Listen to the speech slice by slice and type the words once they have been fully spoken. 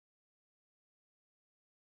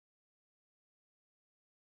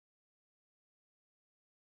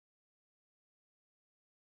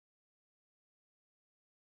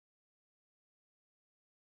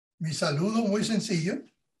Mi saludo muy sencillo.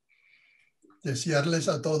 Desearles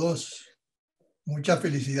a todos muchas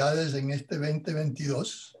felicidades en este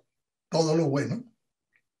 2022, todo lo bueno.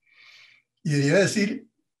 Y debería decir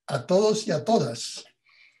a todos y a todas,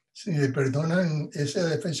 si me perdonan ese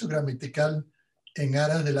defecto gramatical en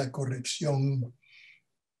aras de la corrección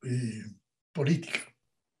política.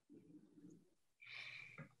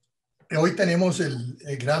 Hoy tenemos el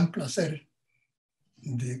gran placer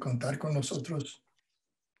de contar con nosotros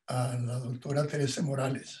a la doctora Teresa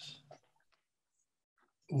Morales,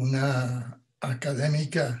 una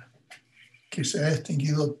académica que se ha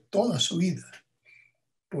distinguido toda su vida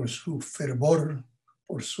por su fervor,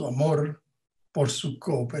 por su amor, por su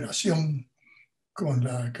cooperación con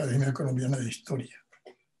la Academia Colombiana de Historia.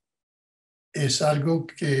 Es algo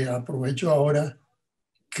que aprovecho ahora,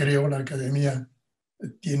 creo la Academia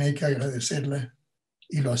tiene que agradecerle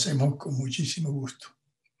y lo hacemos con muchísimo gusto.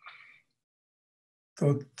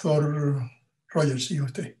 Doctor Rogers, ¿y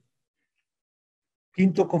usted?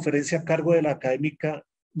 Quinto, conferencia a cargo de la académica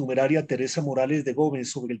numeraria Teresa Morales de Gómez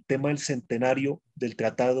sobre el tema del centenario del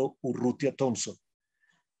Tratado Urrutia-Thomson.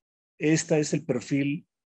 Este es el perfil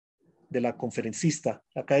de la conferencista.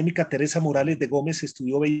 La académica Teresa Morales de Gómez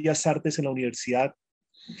estudió Bellas Artes en la Universidad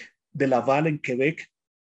de Laval en Quebec,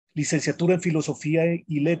 licenciatura en Filosofía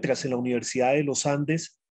y Letras en la Universidad de los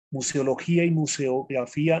Andes, Museología y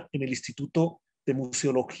Museografía en el Instituto de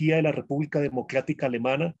Museología de la República Democrática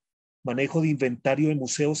Alemana, manejo de inventario de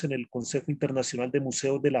museos en el Consejo Internacional de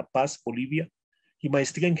Museos de La Paz, Bolivia, y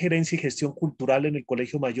maestría en Gerencia y Gestión Cultural en el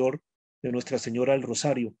Colegio Mayor de Nuestra Señora del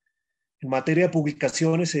Rosario. En materia de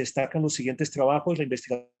publicaciones se destacan los siguientes trabajos: la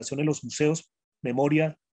investigación en los museos,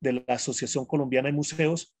 memoria de la Asociación Colombiana de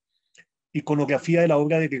Museos, iconografía de la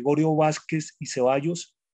obra de Gregorio Vázquez y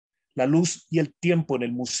Ceballos, la luz y el tiempo en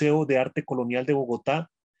el Museo de Arte Colonial de Bogotá,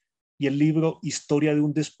 y el libro Historia de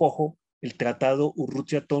un despojo, el Tratado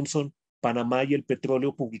Urrutia-Thomson, Panamá y el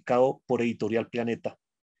petróleo, publicado por Editorial Planeta.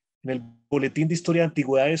 En el Boletín de Historia de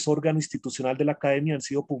Antigüedades, órgano institucional de la Academia, han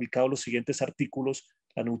sido publicados los siguientes artículos: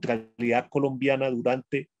 la neutralidad colombiana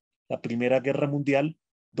durante la Primera Guerra Mundial,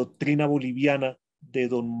 doctrina boliviana de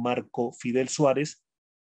don Marco Fidel Suárez,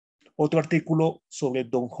 otro artículo sobre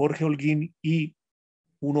don Jorge Holguín y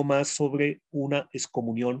uno más sobre una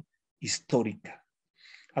excomunión histórica.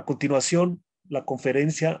 A continuación, la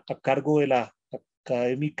conferencia a cargo de la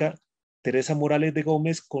académica Teresa Morales de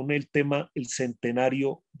Gómez con el tema el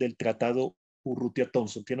centenario del Tratado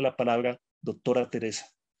Urrutia-Thomson. Tiene la palabra doctora Teresa.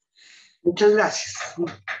 Muchas gracias.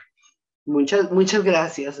 Muchas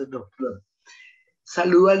gracias, doctor.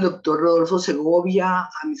 Saludo al doctor Rodolfo Segovia,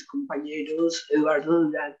 a mis compañeros Eduardo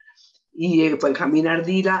Durán y Benjamín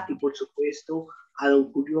Ardila, y por supuesto a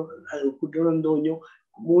don Julio Londoño,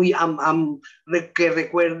 que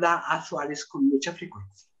recuerda a Suárez con mucha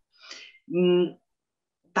frecuencia.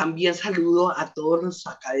 También saludo a todos los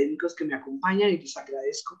académicos que me acompañan y les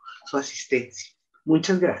agradezco su asistencia.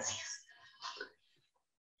 Muchas gracias.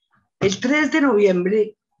 El 3 de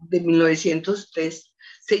noviembre de 1903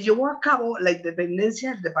 se llevó a cabo la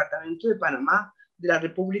independencia del Departamento de Panamá de la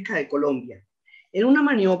República de Colombia. En una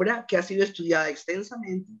maniobra que ha sido estudiada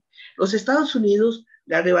extensamente, los Estados Unidos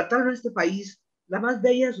le arrebataron a este país la más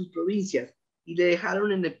bella de sus provincias y le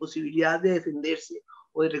dejaron en la imposibilidad de defenderse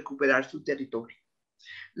o de recuperar su territorio.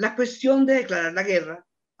 La cuestión de declarar la guerra,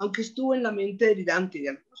 aunque estuvo en la mente delirante de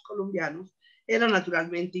algunos colombianos, era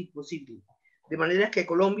naturalmente imposible, de manera que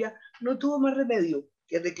Colombia no tuvo más remedio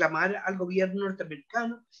que reclamar al gobierno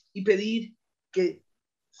norteamericano y pedir que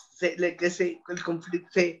el conflicto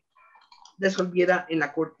se resolviera en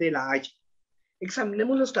la Corte de la Haya.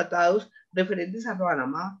 Examinemos los tratados referentes a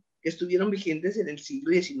Panamá que estuvieron vigentes en el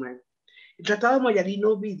siglo XIX. El Tratado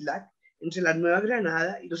Mayarino-Vidlac entre la Nueva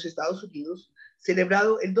Granada y los Estados Unidos,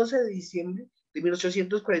 celebrado el 12 de diciembre de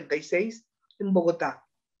 1846 en Bogotá.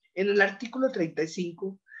 En el artículo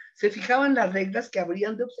 35 se fijaban las reglas que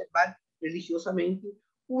habrían de observar religiosamente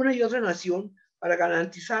una y otra nación para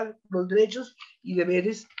garantizar los derechos y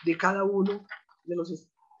deberes de cada uno de los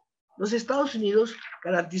estados. Los Estados Unidos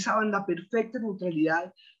garantizaban la perfecta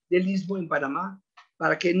neutralidad del istmo en Panamá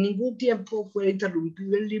para que en ningún tiempo fuera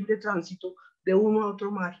interrumpido el libre tránsito de uno a otro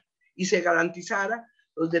mar y se garantizara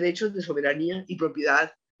los derechos de soberanía y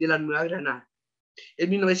propiedad de la Nueva Granada. En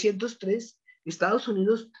 1903, Estados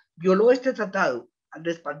Unidos violó este tratado al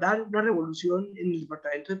respaldar una revolución en el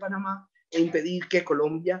departamento de Panamá e impedir que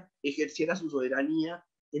Colombia ejerciera su soberanía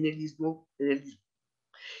en el istmo.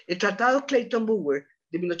 El tratado Clayton-Bower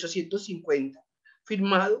de 1850,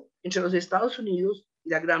 firmado entre los Estados Unidos y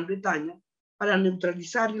la Gran Bretaña para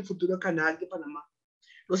neutralizar el futuro canal de Panamá.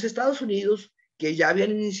 Los Estados Unidos, que ya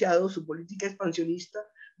habían iniciado su política expansionista,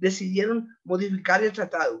 decidieron modificar el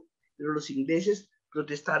tratado, pero los ingleses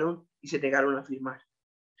protestaron y se negaron a firmar.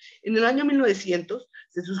 En el año 1900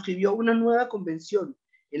 se suscribió una nueva convención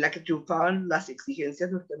en la que triunfaban las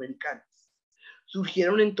exigencias norteamericanas.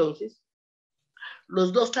 Surgieron entonces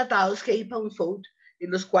los dos tratados Cape and Fold, en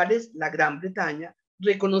los cuales la Gran Bretaña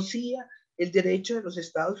reconocía el derecho de los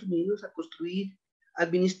Estados Unidos a construir,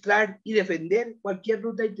 administrar y defender cualquier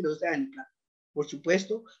ruta interoceánica. Por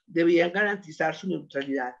supuesto, debían garantizar su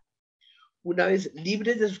neutralidad. Una vez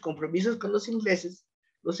libres de sus compromisos con los ingleses,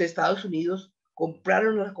 los Estados Unidos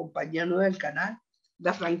compraron a la Compañía Nueva del Canal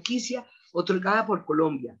la franquicia otorgada por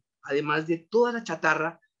Colombia, además de toda la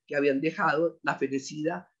chatarra que habían dejado la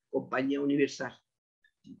fenecida Compañía Universal.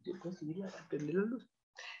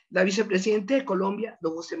 La vicepresidenta de Colombia,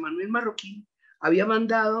 don José Manuel Marroquín, había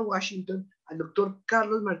mandado a Washington al doctor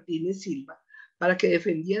Carlos Martínez Silva para que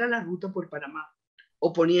defendiera la ruta por Panamá,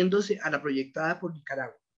 oponiéndose a la proyectada por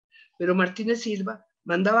Nicaragua. Pero Martínez Silva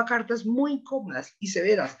mandaba cartas muy incómodas y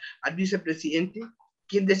severas al vicepresidente,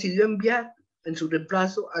 quien decidió enviar en su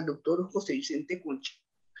reemplazo al doctor José Vicente Concha.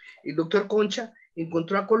 El doctor Concha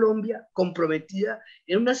encontró a Colombia comprometida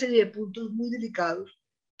en una serie de puntos muy delicados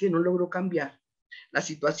que no logró cambiar. La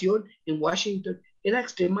situación en Washington era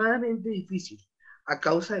extremadamente difícil a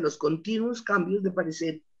causa de los continuos cambios de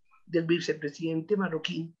parecer del vicepresidente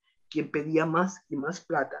Marroquín, quien pedía más y más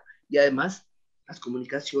plata, y además las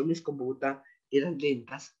comunicaciones con Bogotá eran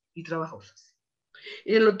lentas y trabajosas.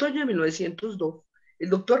 En el otoño de 1902, el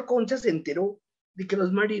doctor Concha se enteró de que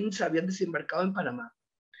los Marines habían desembarcado en Panamá.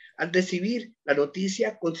 Al recibir la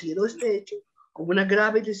noticia, consideró este hecho como una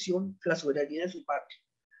grave lesión de la soberanía de su patria.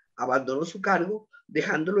 Abandonó su cargo,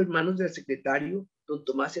 dejándolo en manos del secretario, don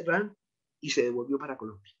Tomás Herrán, y se devolvió para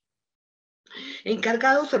Colombia.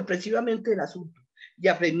 Encargado sorpresivamente del asunto y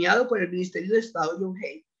apremiado por el Ministerio de Estado John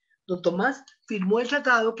Hay, don Tomás firmó el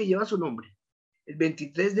tratado que lleva su nombre, el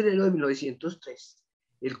 23 de enero de 1903,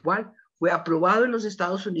 el cual fue aprobado en los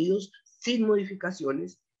Estados Unidos sin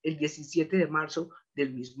modificaciones el 17 de marzo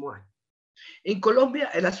del mismo año. En Colombia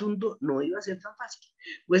el asunto no iba a ser tan fácil,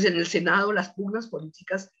 pues en el Senado las pugnas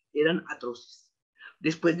políticas eran atroces.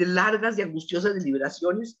 Después de largas y angustiosas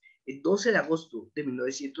deliberaciones, el 12 de agosto de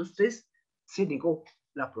 1903 se negó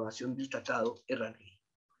la aprobación del Tratado Urrutia-Thomson.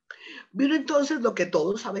 Vino entonces lo que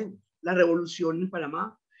todos sabemos, la revolución en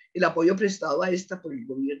Panamá, el apoyo prestado a esta por el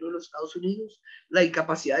gobierno de los Estados Unidos, la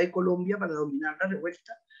incapacidad de Colombia para dominar la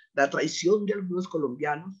revuelta, la traición de algunos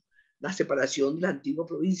colombianos, la separación de la antigua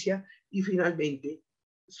provincia y finalmente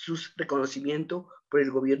su reconocimiento por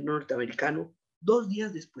el gobierno norteamericano 2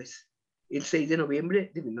 días después, el 6 de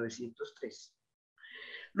noviembre de 1903.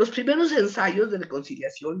 Los primeros ensayos de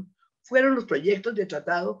reconciliación fueron los proyectos de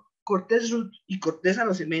tratado Cortés-Ruth y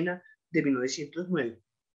Cortés-Arosemena de 1909,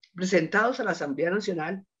 presentados a la Asamblea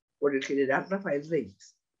Nacional por el general Rafael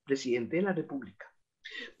Reyes, presidente de la República.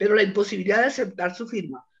 Pero la imposibilidad de aceptar su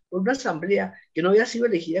firma por una asamblea que no había sido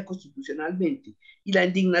elegida constitucionalmente y la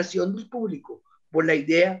indignación del público por la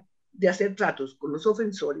idea de hacer tratos con los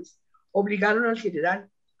ofensores obligaron al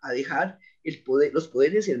general a dejar los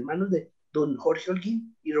poderes en manos de don Jorge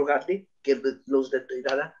Holguín y rogarle que los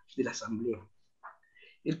retirara de la asamblea.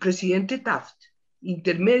 El presidente Taft,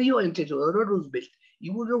 intermedio entre Theodore Roosevelt y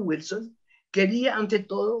Woodrow Wilson, quería ante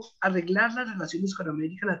todo arreglar las relaciones con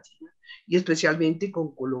América Latina y especialmente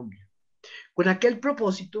con Colombia. Con aquel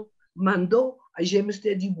propósito, mandó a James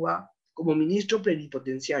T. Dubois como ministro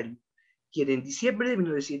plenipotenciario, quien en diciembre de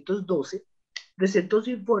 1912 presentó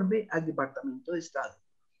su informe al Departamento de Estado,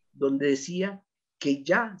 donde decía que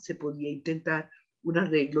ya se podía intentar un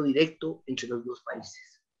arreglo directo entre los dos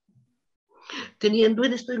países. Teniendo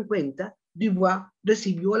esto en cuenta, Dubois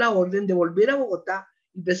recibió la orden de volver a Bogotá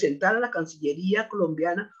y presentar a la Cancillería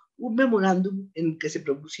colombiana un memorándum en el que se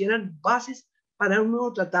propusieran bases para un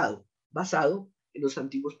nuevo tratado basado en los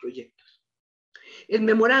antiguos proyectos. El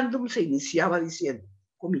memorándum se iniciaba diciendo,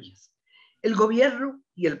 comillas, el gobierno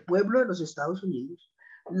y el pueblo de los Estados Unidos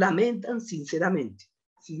lamentan sinceramente,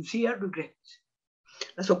 sincere regrets,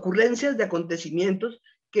 las ocurrencias de acontecimientos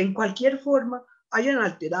que en cualquier forma hayan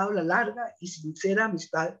alterado la larga y sincera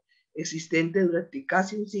amistad existente durante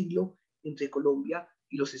casi un siglo entre Colombia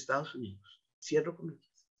y los Estados Unidos. Cierro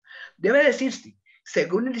comillas. Debe decirse,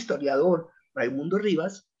 según el historiador Raimundo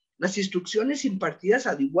Rivas, las instrucciones impartidas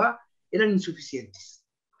a Dubois eran insuficientes.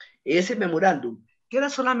 Ese memorándum, que era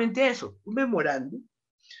solamente eso, un memorándum,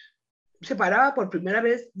 separaba por primera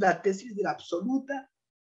vez la tesis de la absoluta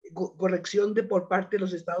corrección por parte de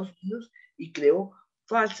los Estados Unidos y creó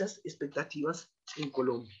falsas expectativas en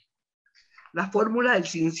Colombia. La fórmula del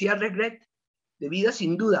sincere regret, debida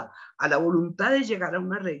sin duda a la voluntad de llegar a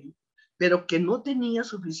un arreglo, pero que no tenía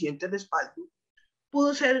suficiente respaldo,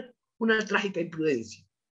 pudo ser una trágica imprudencia.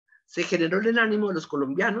 Se generó en el ánimo de los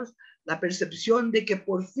colombianos la percepción de que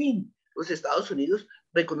por fin los Estados Unidos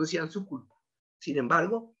reconocían su culpa. Sin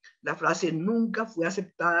embargo, la frase nunca fue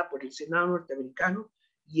aceptada por el Senado norteamericano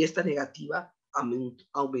y esta negativa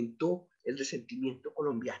aumentó el resentimiento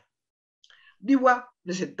colombiano. Dubois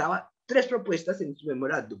presentaba 3 propuestas en su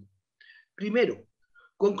memorándum. Primero,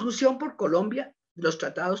 conclusión por Colombia de los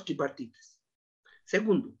tratados tripartitas.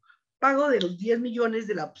 Segundo, pago de los 10 millones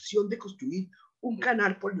de la opción de construir un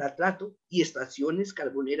canal por el Atrato y estaciones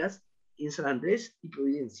carboneras en San Andrés y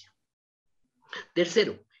Providencia.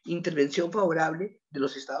 Tercero, intervención favorable de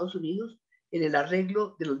los Estados Unidos en el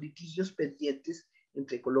arreglo de los litigios pendientes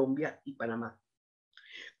entre Colombia y Panamá.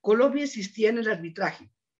 Colombia insistía en el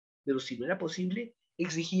arbitraje, pero si no era posible,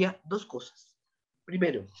 exigía 2 cosas.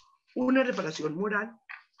 Primero, una reparación moral.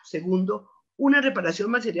 Segundo, una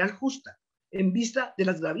reparación material justa, en vista de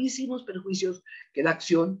los gravísimos perjuicios que la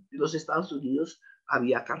acción de los Estados Unidos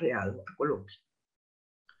había acarreado a Colombia.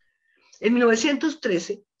 En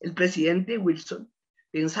 1913, el presidente Wilson,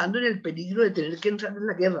 pensando en el peligro de tener que entrar en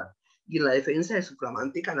la guerra y en la defensa de su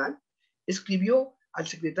flamante canal, escribió al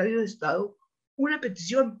secretario de Estado una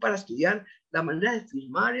petición para estudiar la manera de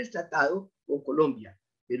firmar el tratado con Colombia,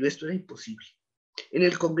 pero esto era imposible. En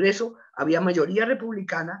el Congreso había mayoría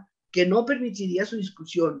republicana que no permitiría su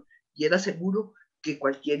discusión y era seguro que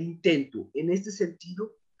cualquier intento en este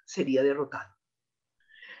sentido sería derrotado.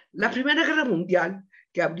 La Primera Guerra Mundial,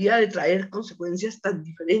 que habría de traer consecuencias tan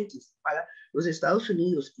diferentes para los Estados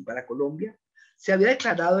Unidos y para Colombia, se había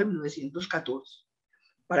declarado en 1914.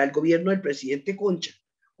 Para el gobierno del presidente Concha,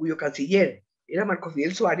 cuyo canciller era Marco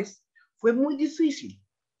Fidel Suárez, fue muy difícil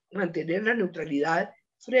mantener la neutralidad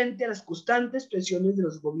frente a las constantes presiones de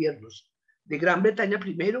los gobiernos de Gran Bretaña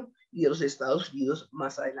primero y de los Estados Unidos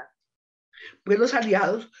más adelante. Pues los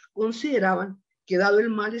aliados consideraban que, dado el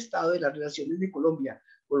mal estado de las relaciones de Colombia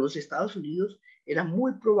con los Estados Unidos, era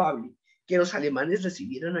muy probable que los alemanes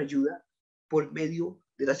recibieran ayuda por medio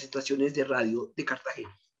de las estaciones de radio de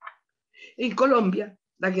Cartagena. En Colombia,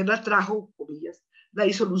 la guerra trajo, comillas, la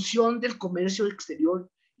disolución del comercio exterior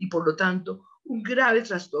y, por lo tanto, un grave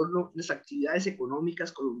trastorno en las actividades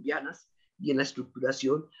económicas colombianas y en la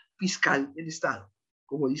estructuración fiscal del Estado,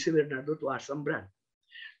 como dice Bernardo Tovar Zambrano.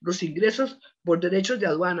 Los ingresos por derechos de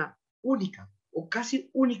aduana única o casi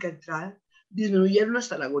única entrada disminuyeron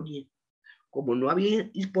hasta la agonía. Como no había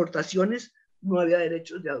importaciones, no había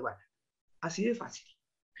derechos de aduana. Así de fácil.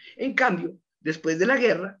 En cambio, después de la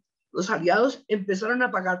guerra, los aliados empezaron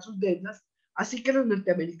a pagar sus deudas, así que los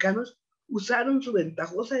norteamericanos usaron su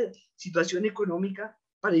ventajosa situación económica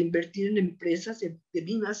para invertir en empresas de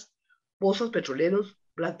minas, pozos petroleros,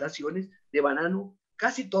 plantaciones de banano,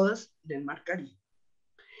 casi todas en el Mar Caribe.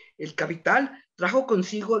 El capital trajo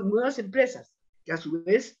consigo nuevas empresas que a su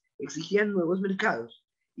vez exigían nuevos mercados,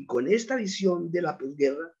 y con esta visión de la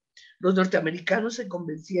posguerra, los norteamericanos se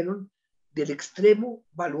convencieron del extremo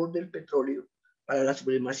valor del petróleo para la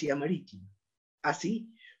supremacía marítima,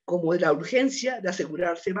 así como de la urgencia de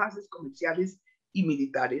asegurarse bases comerciales y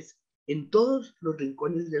militares en todos los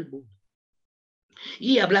rincones del mundo.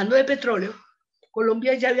 Y hablando de petróleo,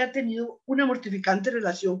 Colombia ya había tenido una mortificante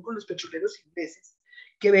relación con los petroleros ingleses,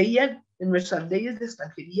 que veían en nuestras leyes de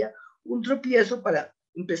extranjería un tropiezo para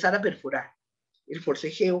empezar a perforar. El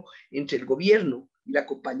forcejeo entre el gobierno y la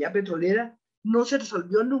compañía petrolera no se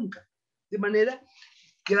resolvió nunca, de manera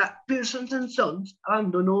que la Pearson & Sons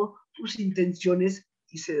abandonó sus intenciones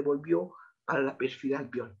y se devolvió para la pérfida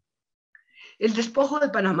Albión. El despojo de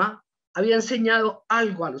Panamá había enseñado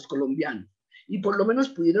algo a los colombianos y por lo menos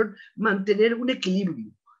pudieron mantener un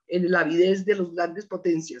equilibrio en la avidez de las grandes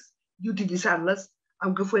potencias y utilizarlas,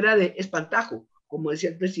 aunque fuera de espantajo, como decía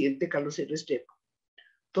el presidente Carlos R. Restrepo.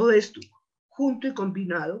 Todo esto, junto y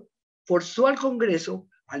combinado, forzó al Congreso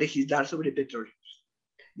a legislar sobre petróleos.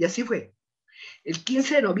 Y así fue. El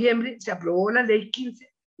 15 de noviembre se aprobó la Ley 15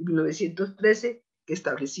 de 1913 que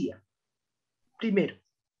establecía, primero,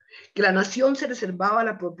 que la nación se reservaba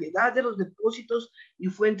la propiedad de los depósitos y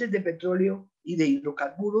fuentes de petróleo y de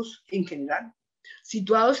hidrocarburos en general,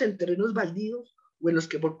 situados en terrenos baldíos o en los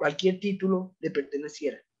que por cualquier título le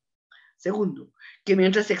pertenecieran. Segundo, que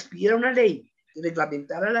mientras se expidiera una ley que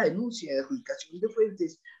reglamentara la denuncia de adjudicación de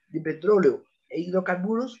fuentes de petróleo e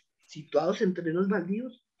hidrocarburos situados en terrenos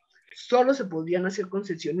baldíos, solo se podrían hacer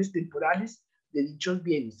concesiones temporales de dichos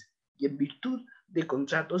bienes y en virtud de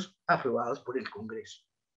contratos aprobados por el Congreso.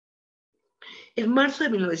 En marzo de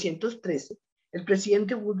 1913, el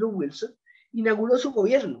presidente Woodrow Wilson inauguró su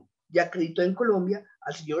gobierno y acreditó en Colombia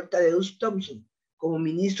al señor Tratado Urrutia-Thomson como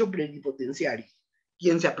ministro plenipotenciario,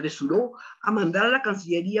 quien se apresuró a mandar a la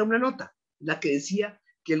Cancillería una nota en la que decía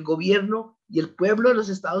que el gobierno y el pueblo de los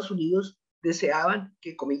Estados Unidos deseaban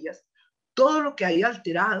que, comillas, todo lo que haya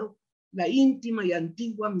alterado la íntima y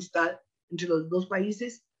antigua amistad entre los dos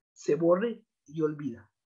países se borre y olvida.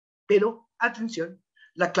 Pero, atención,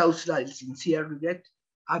 la cláusula del sincere regret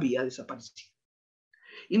había desaparecido.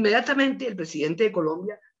 Inmediatamente, el presidente de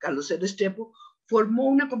Colombia, Carlos Restrepo, formó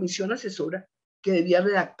una comisión asesora que debía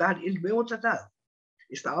redactar el nuevo tratado.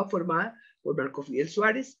 Estaba formada por Marco Fidel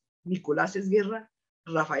Suárez, Nicolás Esguerra,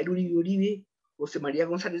 Rafael Uribe Uribe, José María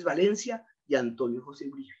González Valencia y Antonio José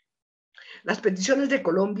Uribe. Las peticiones de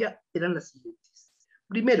Colombia eran las siguientes.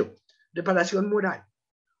 Primero, reparación moral,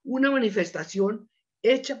 una manifestación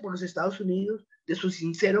hecha por los Estados Unidos de su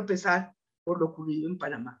sincero pesar por lo ocurrido en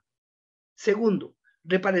Panamá. Segundo,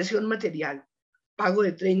 reparación material, pago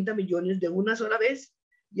de 30 millones de una sola vez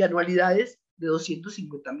y anualidades de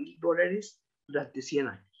 $250,000 durante 100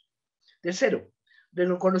 años. Tercero,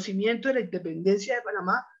 reconocimiento de la independencia de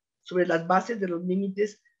Panamá sobre las bases de los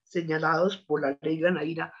límites señalados por la Ley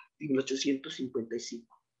Granaíra de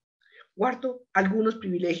 1855. Cuarto, algunos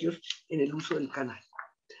privilegios en el uso del canal.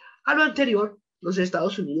 A lo anterior, los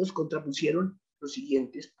Estados Unidos contrapusieron los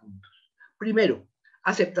siguientes puntos. Primero,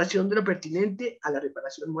 aceptación de lo pertinente a la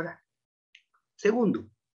reparación moral. Segundo,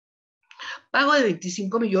 pago de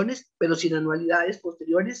 25 millones, pero sin anualidades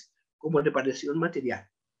posteriores como reparación material.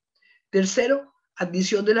 Tercero,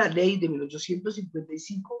 admisión de la ley de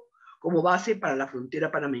 1855 como base para la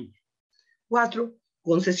frontera panameña. 4.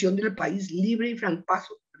 Concesión del país libre y franco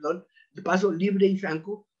paso libre y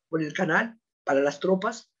franco por el canal para las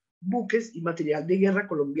tropas, buques y material de guerra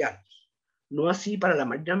colombianos, no así para la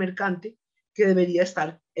marina mercante, que debería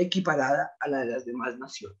estar equiparada a la de las demás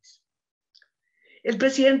naciones. El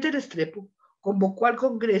presidente Restrepo convocó al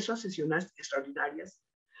Congreso a sesiones extraordinarias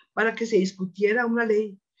para que se discutiera una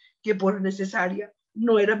ley que por necesaria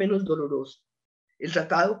no era menos dolorosa. El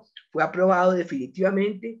tratado fue aprobado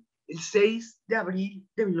definitivamente el 6 de abril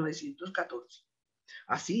de 1914.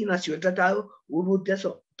 Así nació el Tratado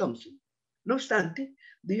Urrutia-Thomson. No obstante,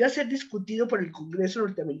 debía ser discutido por el Congreso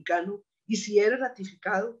norteamericano y si era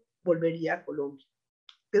ratificado, volvería a Colombia.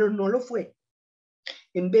 Pero no lo fue.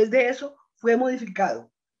 En vez de eso, fue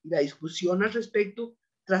modificado y la discusión al respecto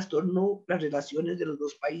trastornó las relaciones de los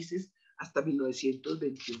dos países hasta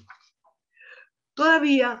 1921.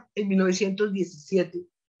 Todavía en 1917,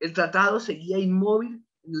 el tratado seguía inmóvil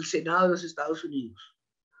en el Senado de los Estados Unidos.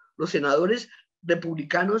 Los senadores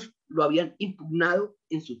republicanos lo habían impugnado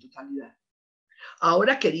en su totalidad.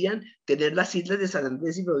 Ahora querían tener las islas de San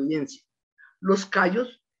Andrés y Providencia, los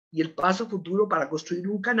cayos y el paso futuro para construir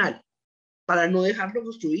un canal, para no dejarlo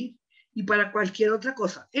construir y para cualquier otra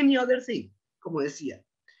cosa, any other thing, como decía.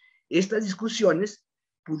 Estas discusiones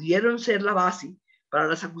pudieron ser la base para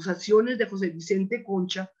las acusaciones de José Vicente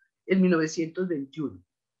Concha en 1921,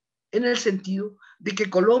 en el sentido de que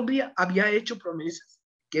Colombia había hecho promesas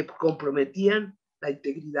que comprometían la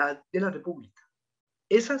integridad de la República.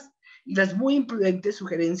 Esas y las muy imprudentes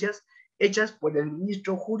sugerencias hechas por el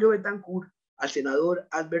ministro Julio Betancourt al senador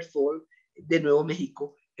Albert Fall de Nuevo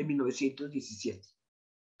México en 1917.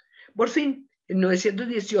 Por fin, en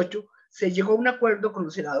 1918 se llegó a un acuerdo con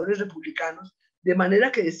los senadores republicanos, de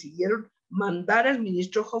manera que decidieron mandar al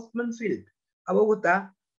ministro Hoffman Field a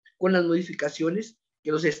Bogotá con las modificaciones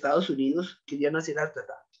que los Estados Unidos querían hacer al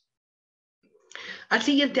tratado. Al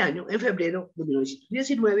siguiente año, en febrero de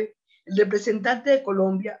 1919, el representante de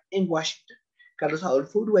Colombia en Washington, Carlos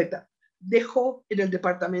Adolfo Urrueta, dejó en el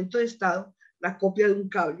Departamento de Estado la copia de un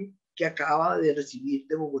cable que acababa de recibir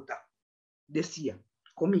de Bogotá. Decía,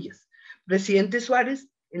 comillas, presidente Suárez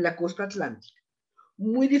en la costa atlántica.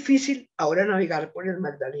 Muy difícil ahora navegar por el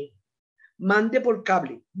Magdalena. Mande por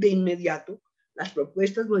cable de inmediato las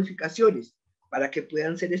propuestas modificaciones para que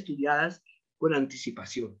puedan ser estudiadas con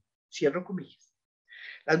anticipación. Cierro comillas.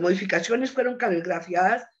 Las modificaciones fueron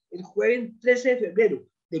caligrafiadas el jueves 13 de febrero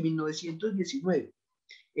de 1919.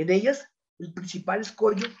 En ellas, el principal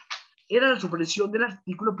escollo era la supresión del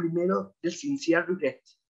artículo primero del sincere regret,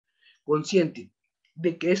 consciente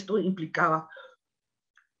de que esto implicaba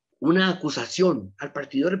una acusación al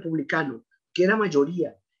Partido Republicano, que era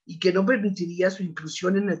mayoría y que no permitiría su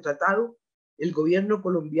inclusión en el tratado. El gobierno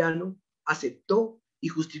colombiano aceptó y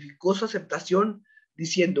justificó su aceptación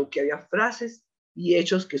diciendo que había frases y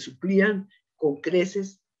hechos que suplían con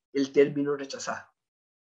creces el término rechazado.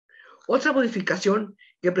 Otra modificación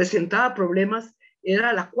que presentaba problemas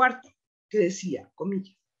era la cuarta, que decía,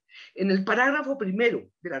 comillas, en el parágrafo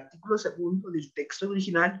primero del artículo segundo del texto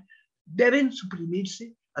original deben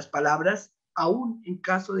suprimirse las palabras aún en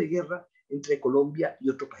caso de guerra entre Colombia y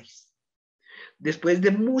otro país. Después de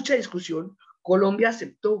mucha discusión, Colombia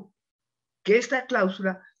aceptó que esta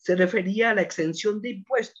cláusula se refería a la exención de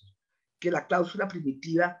impuestos que la cláusula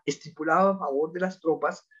primitiva estipulaba a favor de las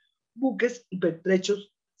tropas, buques y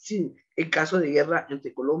pertrechos en caso de guerra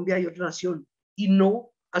entre Colombia y otra nación, y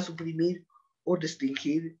no a suprimir o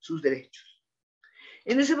restringir sus derechos.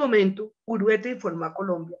 En ese momento, Urrueta informó a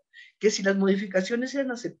Colombia que si las modificaciones eran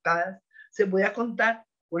aceptadas, se podía contar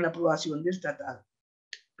con la aprobación del tratado.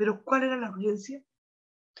 ¿Pero cuál era la urgencia?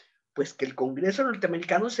 Pues que el Congreso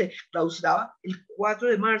norteamericano se clausuraba el 4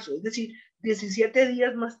 de marzo, es decir, 17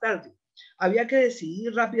 días más tarde. Había que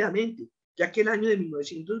decidir rápidamente, ya que el año de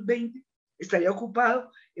 1920 estaría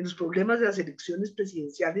ocupado en los problemas de las elecciones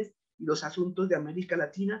presidenciales y los asuntos de América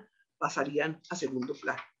Latina pasarían a segundo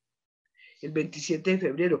plano. El 27 de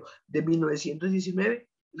febrero de 1919,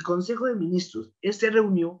 el Consejo de Ministros se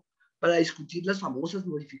reunió para discutir las famosas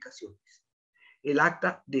modificaciones. El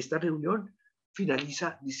acta de esta reunión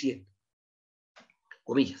finaliza diciendo,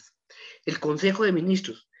 comillas, el Consejo de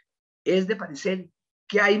Ministros es de parecer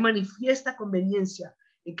que hay manifiesta conveniencia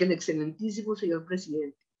en que el excelentísimo señor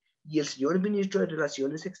presidente y el señor ministro de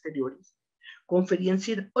Relaciones Exteriores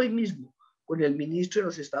conferencien hoy mismo con el ministro de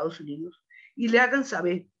los Estados Unidos y le hagan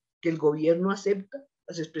saber que el gobierno acepta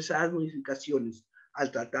las expresadas modificaciones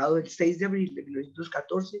al Tratado del 6 de abril de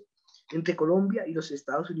 1914 entre Colombia y los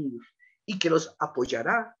Estados Unidos y que los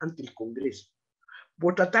apoyará ante el Congreso.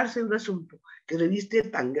 Por tratarse de un asunto que reviste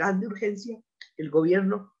tan grande urgencia, el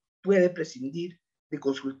gobierno puede prescindir de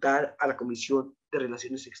consultar a la Comisión de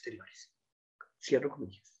Relaciones Exteriores. Cierro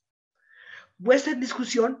comillas. Puesta en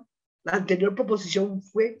discusión, la anterior proposición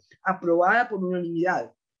fue aprobada por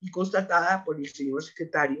unanimidad y constatada por el señor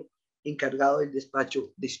secretario encargado del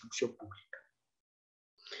despacho de instrucción pública.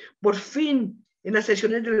 Por fin, en las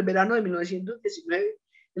sesiones del verano de 1919,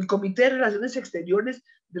 el Comité de Relaciones Exteriores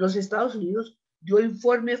de los Estados Unidos dio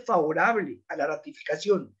informe favorable a la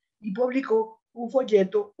ratificación y publicó un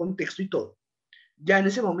folleto con texto y todo. Ya en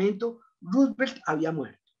ese momento, Roosevelt había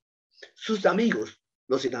muerto. Sus amigos,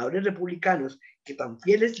 los senadores republicanos, que tan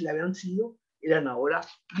fieles le habían sido, eran ahora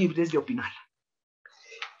libres de opinar.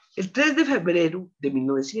 El 3 de febrero de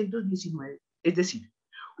 1919, es decir,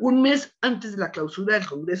 un mes antes de la clausura del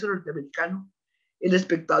Congreso norteamericano, el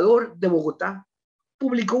Espectador de Bogotá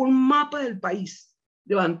publicó un mapa del país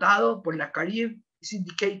levantado por la Caribbean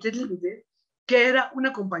Syndicated Limited, que era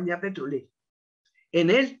una compañía petrolera. En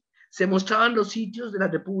él se mostraban los sitios de la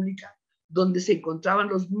República donde se encontraban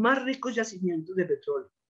los más ricos yacimientos de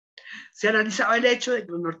petróleo. Se analizaba el hecho de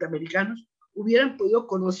que los norteamericanos hubieran podido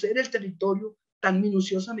conocer el territorio tan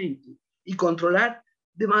minuciosamente y controlar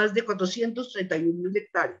de más de 431.000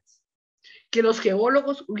 hectáreas, que los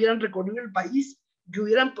geólogos hubieran recorrido el país y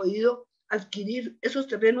hubieran podido adquirir esos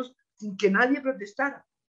terrenos sin que nadie protestara.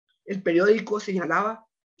 El periódico señalaba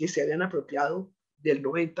que se habían apropiado del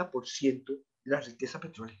 90% de la riqueza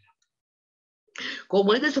petrolera.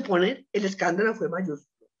 Como es de suponer, el escándalo fue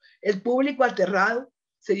mayúsculo. El público aterrado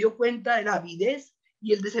se dio cuenta de la avidez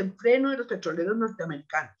y el desenfreno de los petroleros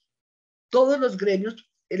norteamericanos. Todos los gremios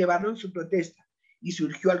elevaron su protesta y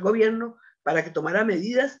surgió al gobierno para que tomara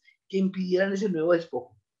medidas que impidieran ese nuevo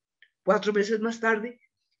despojo. 4 meses más tarde,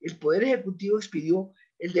 el Poder Ejecutivo expidió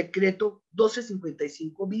el decreto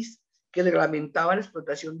 1255 bis que reglamentaba la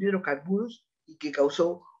explotación de hidrocarburos y que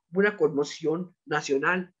causó una conmoción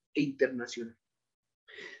nacional e internacional.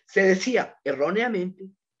 Se decía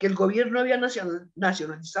erróneamente que el gobierno había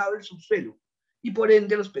nacionalizado el subsuelo y por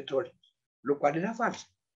ende los petróleos, lo cual era falso,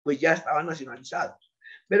 pues ya estaban nacionalizados.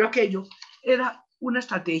 Pero aquello era una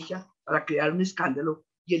estrategia para crear un escándalo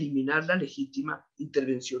y eliminar la legítima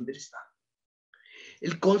intervención del Estado.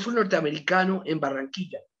 El cónsul norteamericano en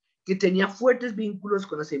Barranquilla, que tenía fuertes vínculos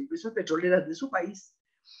con las empresas petroleras de su país,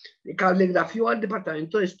 le cablegrafió al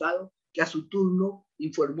Departamento de Estado, que a su turno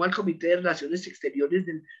informó al Comité de Relaciones Exteriores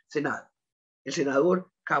del Senado. El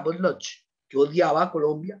senador Cabot Lodge, que odiaba a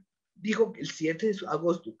Colombia, dijo el 7 de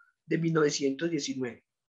agosto de 1919,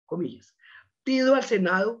 comillas, pido al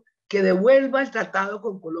Senado que devuelva el tratado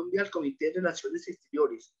con Colombia al Comité de Relaciones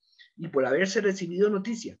Exteriores y por haberse recibido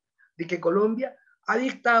noticia de que Colombia ha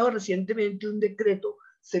dictado recientemente un decreto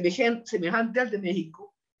semejante al de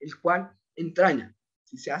México, el cual entraña,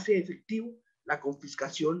 si se hace efectivo, la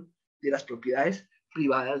confiscación de las propiedades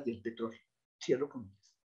privadas del petróleo. Cierro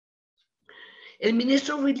comillas. El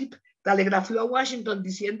ministro Philip telegrafió a Washington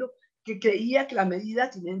diciendo que creía que la medida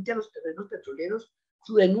atinente a los terrenos petroleros,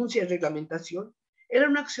 su denuncia y reglamentación, era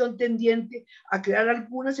una acción tendiente a crear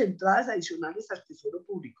algunas entradas adicionales al tesoro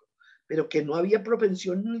público, pero que no había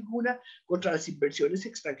propensión ninguna contra las inversiones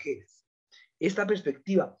extranjeras. Esta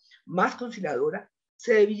perspectiva más conciliadora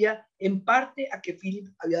se debía en parte a que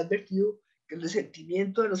Philip había advertido que el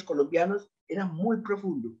resentimiento de los colombianos era muy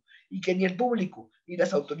profundo y que ni el público ni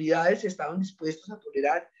las autoridades estaban dispuestos a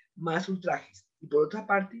tolerar más ultrajes. Y por otra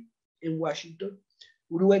parte, en Washington,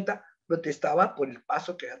 Urrutia protestaba por el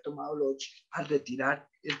paso que había tomado Lodge al retirar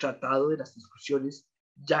el Tratado de las Discusiones,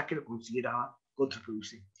 ya que lo consideraba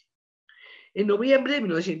contraproducente. En noviembre de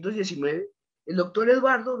 1919, el doctor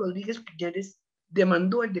Eduardo Rodríguez Piñeres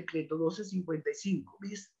demandó el decreto 1255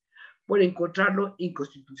 bis por encontrarlo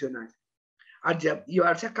inconstitucional. Al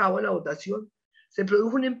llevarse a cabo la votación, se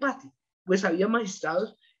produjo un empate, pues había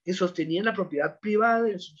magistrados que sostenían la propiedad privada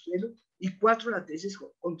del subsuelo y 4 la tesis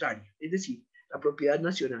contraria, es decir, la propiedad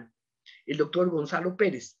nacional. El doctor Gonzalo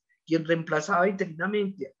Pérez, quien reemplazaba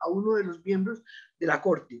interinamente a uno de los miembros de la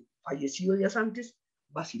Corte, fallecido días antes,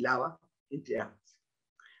 vacilaba entre ambas.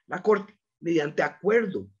 La Corte, mediante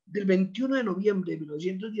acuerdo del 21 de noviembre de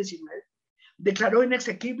 1919, declaró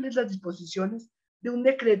inexequibles las disposiciones de un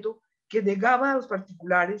decreto que negaba a los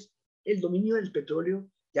particulares el dominio del petróleo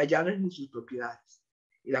y hallaran en sus propiedades.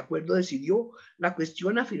 El acuerdo decidió la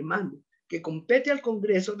cuestión afirmando que compete al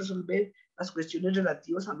Congreso resolver las cuestiones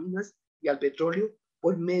relativas a minas y al petróleo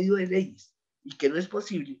por medio de leyes y que no es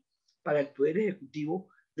posible para el Poder Ejecutivo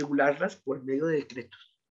regularlas por medio de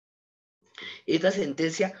decretos. Esta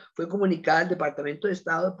sentencia fue comunicada al Departamento de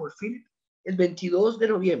Estado por Philip el 22 de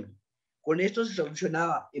noviembre. Con esto se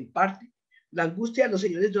solucionaba, en parte, la angustia de los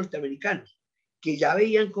señores norteamericanos, que ya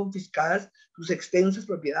veían confiscadas sus extensas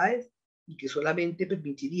propiedades y que solamente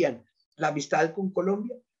permitirían la amistad con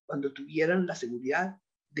Colombia cuando tuvieran la seguridad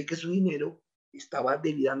de que su dinero estaba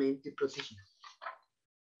debidamente protegido.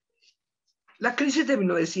 La crisis de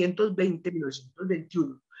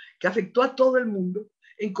 1920-1921, que afectó a todo el mundo,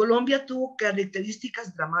 en Colombia tuvo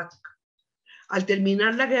características dramáticas. Al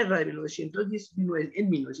terminar la guerra de 1919, en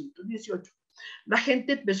 1918, la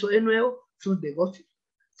gente empezó de nuevo sus negocios,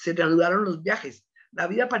 se reanudaron los viajes, la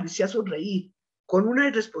vida parecía sonreír, con una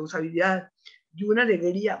irresponsabilidad y una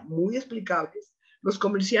alegría muy explicables. Los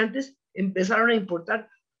comerciantes empezaron a importar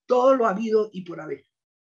todo lo habido y por haber.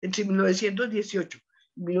 Entre 1918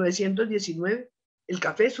 y 1919, el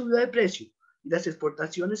café subió de precio y las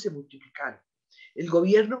exportaciones se multiplicaron. El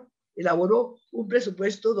gobierno elaboró un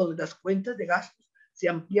presupuesto donde las cuentas de gastos se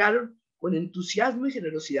ampliaron con entusiasmo y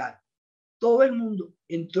generosidad. Todo el mundo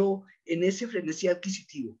entró en ese frenesí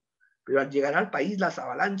adquisitivo, pero al llegar al país las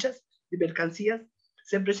avalanchas de mercancías,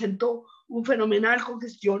 se presentó un fenomenal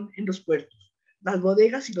congestión en los puertos, las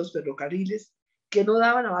bodegas y los ferrocarriles que no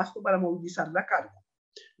daban abasto para movilizar la carga.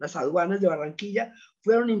 Las aduanas de Barranquilla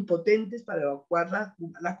fueron impotentes para evacuar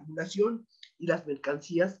la acumulación y las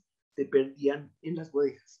mercancías se perdían en las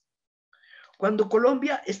bodegas. Cuando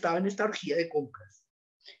Colombia estaba en esta orgía de compras,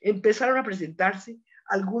 empezaron a presentarse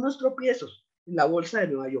algunos tropiezos en la bolsa de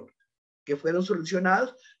Nueva York, que fueron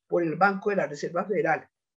solucionados por el Banco de la Reserva Federal,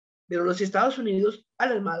 pero los Estados Unidos,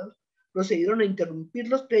 alarmados, procedieron a interrumpir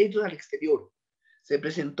los créditos al exterior. Se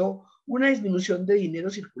presentó una disminución de dinero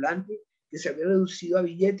circulante que se había reducido a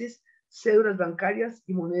billetes, cédulas bancarias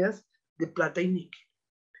y monedas de plata y níquel.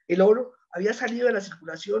 El oro había salido de la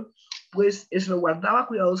circulación, pues se lo guardaba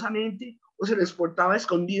cuidadosamente o se lo exportaba a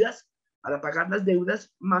escondidas para pagar las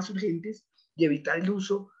deudas más urgentes y evitar el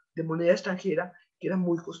uso de moneda extranjera que era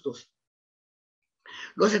muy costosa.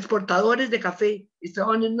 Los exportadores de café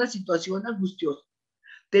estaban en una situación angustiosa.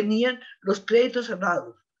 Tenían los créditos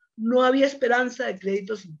cerrados. No había esperanza de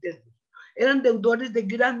créditos internos. Eran deudores de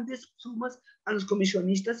grandes sumas a los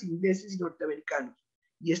comisionistas ingleses y norteamericanos.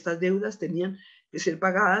 Y estas deudas tenían que ser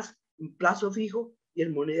pagadas en plazo fijo y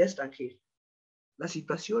en moneda extranjera. La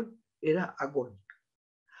situación era agónica.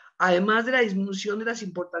 Además de la disminución de las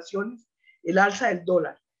importaciones, el alza del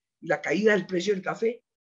dólar y la caída del precio del café,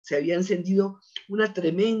 se había encendido una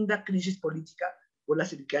tremenda crisis política por la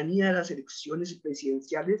cercanía de las elecciones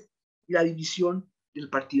presidenciales y la división del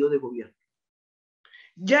partido de gobierno.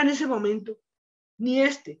 Ya en ese momento, ni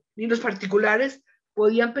ni los particulares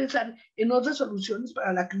podían pensar en otras soluciones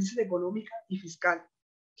para la crisis económica y fiscal.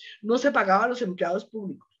 No se pagaba a los empleados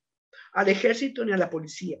públicos, al ejército ni a la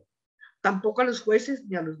policía, tampoco a los jueces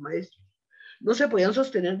ni a los maestros. No se podían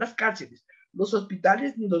sostener las cárceles, los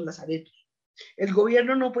hospitales ni los lazaretos. El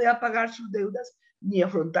gobierno no podía pagar sus deudas ni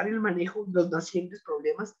afrontar el manejo de los nacientes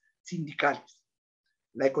problemas sindicales.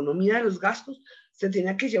 La economía de los gastos se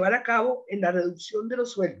tenía que llevar a cabo en la reducción de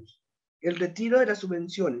los sueldos, el retiro de las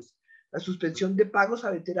subvenciones, la suspensión de pagos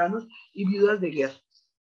a veteranos y viudas de guerra.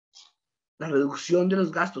 La reducción de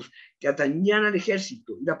los gastos que atañían al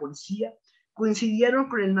ejército y la policía coincidieron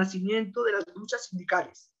con el nacimiento de las luchas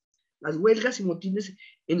sindicales, las huelgas y motines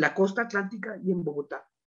en la costa atlántica y en Bogotá,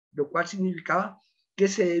 lo cual significaba que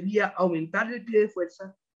se debía aumentar el pie de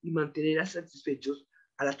fuerza y mantener satisfechos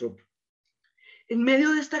a la tropa. En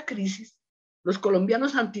medio de esta crisis, los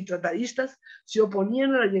colombianos antitratadistas se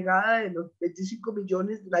oponían a la llegada de los 25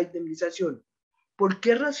 millones de la indemnización. ¿Por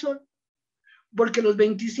qué razón? Porque los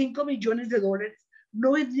 25 millones de dólares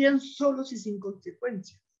no vendrían solos y sin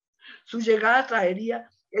consecuencias. Su llegada traería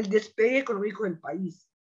el despegue económico del país.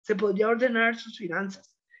 Se podría ordenar sus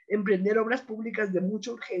finanzas, emprender obras públicas de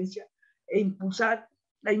mucha urgencia e impulsar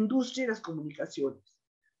la industria y las comunicaciones.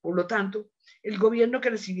 Por lo tanto, el gobierno que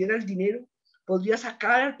recibiera el dinero podría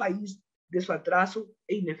sacar al país de su atraso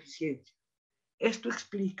e ineficiencia. Esto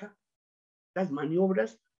explica las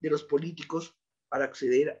maniobras de los políticos para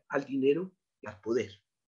acceder al dinero y al poder.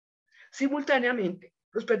 Simultáneamente,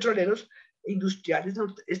 los petroleros e industriales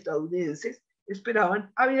estadounidenses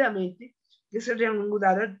esperaban ávidamente que se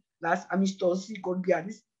reanudaran las amistosas y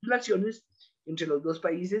cordiales relaciones entre los dos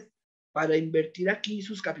países para invertir aquí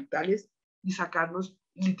sus capitales y sacarnos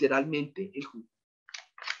literalmente el jugo.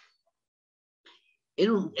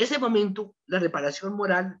 En ese momento, la reparación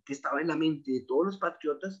moral que estaba en la mente de todos los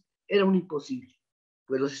patriotas era un imposible,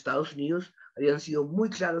 pues los Estados Unidos habían sido muy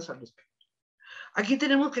claros al respecto. Aquí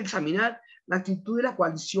tenemos que examinar la actitud de la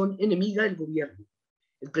coalición enemiga del gobierno.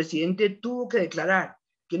 El presidente tuvo que declarar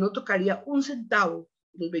que no tocaría un centavo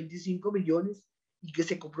de los 25 millones y que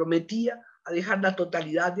se comprometía a dejar la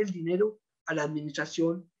totalidad del dinero a la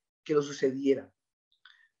administración que lo sucediera,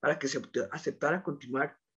 para que se aceptara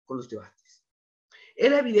continuar con los debates.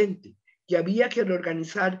 Era evidente que había que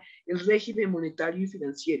reorganizar el régimen monetario y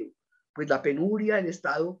financiero, pues la penuria del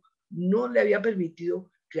Estado no le había permitido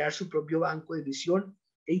crear su propio banco de emisión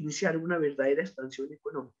e iniciar una verdadera expansión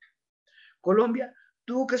económica. Colombia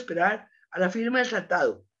tuvo que esperar a la firma del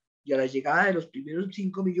tratado y a la llegada de los primeros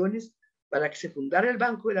 5 millones para que se fundara el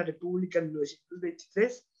Banco de la República en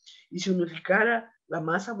 1923 y se unificara la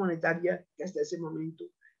masa monetaria que hasta ese momento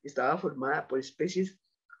estaba formada por especies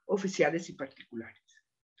oficiales y particulares.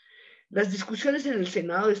 Las discusiones en el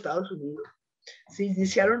Senado de Estados Unidos se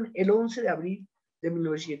iniciaron el 11 de abril de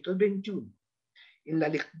 1921. En la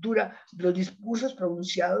lectura de los discursos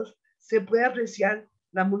pronunciados se puede apreciar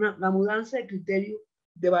la mudanza de criterio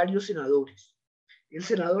de varios senadores. El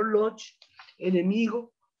senador Lodge,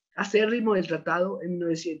 enemigo acérrimo del tratado en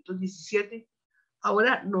 1917,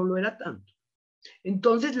 ahora no lo era tanto.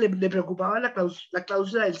 Entonces le preocupaba la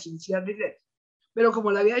cláusula del sincere regret, pero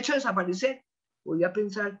como la había hecho desaparecer, podía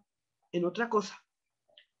pensar en otra cosa,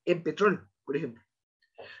 en petróleo, por ejemplo.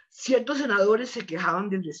 Ciertos senadores se quejaban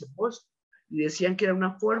del desembolso y decían que era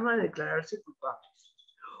una forma de declararse culpables.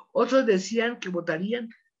 Otros decían que votarían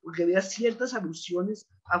porque había ciertas alusiones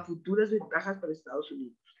a futuras ventajas para Estados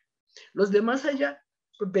Unidos. Los demás allá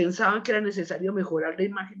pensaban que era necesario mejorar la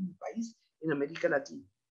imagen del país en América Latina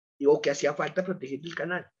o que hacía falta proteger el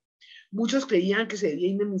canal. Muchos creían que se debía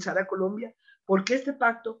indemnizar a Colombia porque este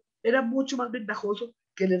pacto era mucho más ventajoso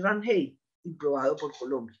que el Ranjay improbado por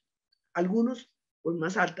Colombia. Algunos, con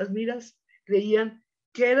más altas miras, creían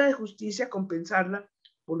que era de justicia compensarla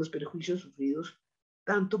por los perjuicios sufridos,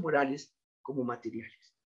 tanto morales como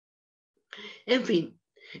materiales. En fin,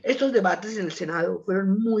 estos debates en el Senado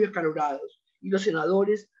fueron muy acalorados y los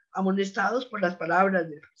senadores, amonestados por las palabras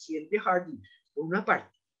del presidente Harding, por una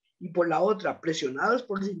parte, y por la otra, presionados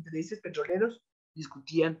por los intereses petroleros,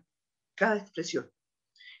 discutían cada expresión.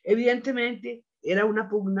 Evidentemente, era una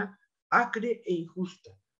pugna acre e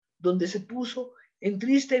injusta, donde se puso en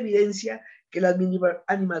triste evidencia que la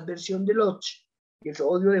animadversión de Lodge y el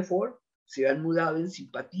odio de Ford se habían mudado en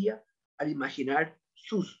simpatía al imaginar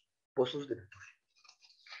sus pozos de petróleo.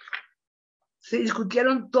 Se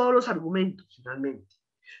discutieron todos los argumentos, finalmente.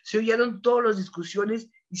 Se oyeron todas las discusiones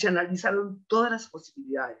y se analizaron todas las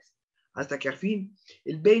posibilidades, hasta que al fin,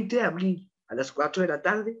 el 20 de abril, a las 4 de la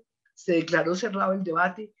tarde, se declaró cerrado el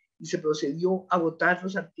debate y se procedió a votar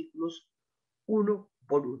los artículos uno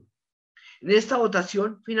por uno. En esta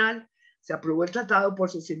votación final se aprobó el tratado por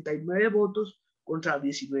 69 votos contra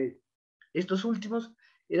 19. Estos últimos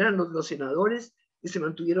eran los senadores que se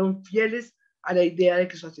mantuvieron fieles a la idea de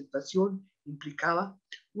que su aceptación implicaba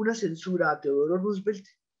una censura a Teodoro Roosevelt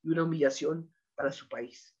y una humillación para su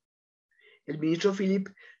país. El ministro Philip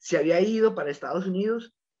se había ido para Estados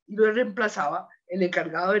Unidos y lo reemplazaba el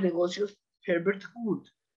encargado de negocios Herbert Wood,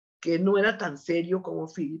 que no era tan serio como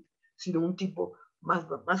Philip, sino un tipo más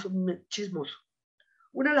chismoso.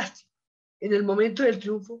 Una lástima. En el momento del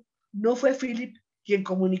triunfo, no fue Philip quien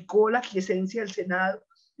comunicó la quiesencia del Senado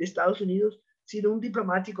de Estados Unidos, sino un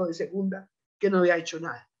diplomático de segunda que no había hecho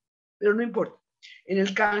nada. Pero no importa. En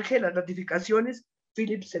el canje de las ratificaciones,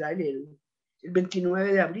 Philip será el héroe. El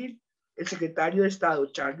 29 de abril, el secretario de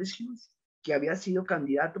Estado, Charles Hughes, que había sido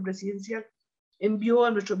candidato presidencial, envió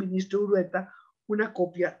a nuestro ministro Urrueta una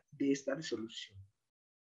copia de esta resolución.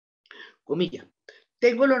 Comilla,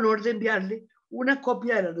 tengo el honor de enviarle una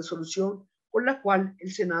copia de la resolución por la cual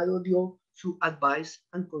el Senado dio su advice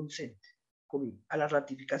and consent, comilla, a la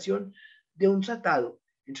ratificación de un tratado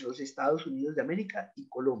entre los Estados Unidos de América y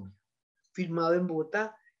Colombia, firmado en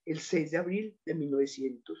Bogotá el 6 de abril de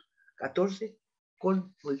 1914,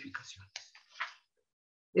 con modificaciones.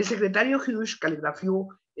 El secretario Hughes caligrafió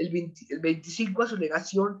el 25 a su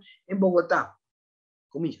legación en Bogotá,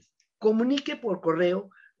 comillas, comunique por correo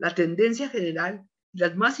la tendencia general y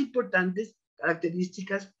las más importantes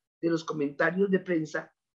características de los comentarios de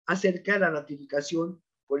prensa acerca de la ratificación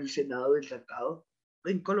por el Senado del Tratado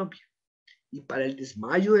en Colombia. Y para el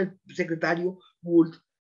desmayo del secretario Gould,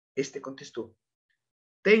 este contestó: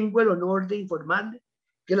 tengo el honor de informarle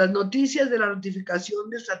que las noticias de la ratificación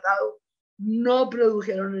del tratado no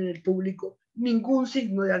produjeron en el público ningún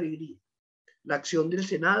signo de alegría. La acción del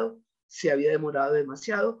Senado se había demorado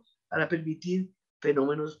demasiado para permitir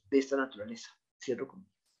fenómenos de esta naturaleza. Cierro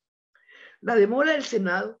comillas. La demora del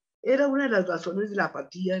Senado era una de las razones de la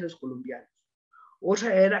apatía de los colombianos.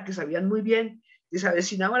 Otra era que sabían muy bien que se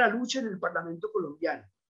avecinaba la lucha en el Parlamento colombiano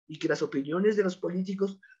y que las opiniones de los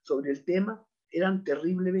políticos sobre el tema eran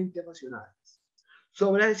terriblemente apasionadas.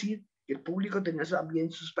 Sobra decir que el público tenía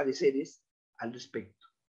también sus pareceres al respecto.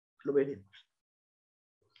 Lo veremos.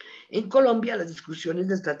 En Colombia, las discusiones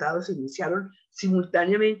del tratado se iniciaron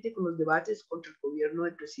simultáneamente con los debates contra el gobierno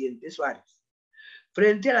del presidente Suárez.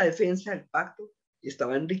 Frente a la defensa del pacto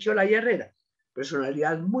estaba Enrique Olaya Herrera,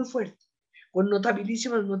 personalidad muy fuerte, con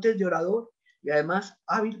notabilísimas dotes de orador y además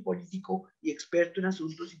hábil político y experto en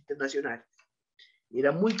asuntos internacionales.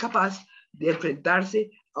 Era muy capaz de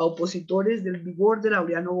enfrentarse a opositores del vigor de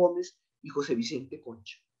Laureano Gómez y José Vicente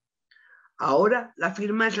Concha. Ahora la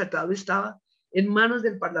firma del tratado estaba en manos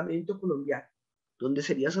del Parlamento colombiano, donde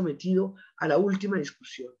sería sometido a la última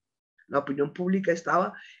discusión. La opinión pública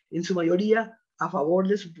estaba en su mayoría a favor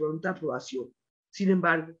de su pronta aprobación. Sin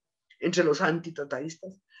embargo, entre los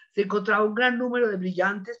antitrataístas se encontraba un gran número de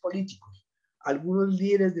brillantes políticos, algunos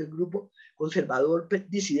líderes del grupo conservador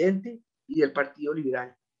disidente y del Partido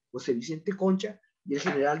Liberal, José Vicente Concha y el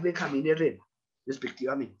general Benjamín Herrera,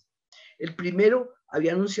 respectivamente. El primero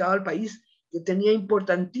había anunciado al país que tenía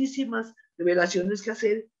importantísimas revelaciones que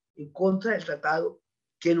hacer en contra del tratado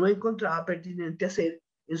que no encontraba pertinente hacer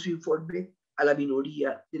en su informe a la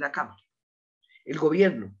minoría de la Cámara. El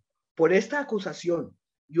gobierno, por esta acusación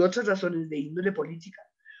y otras razones de índole política,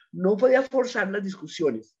 no podía forzar las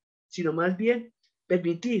discusiones, sino más bien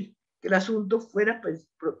permitir que el asunto fuera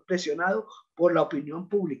presionado por la opinión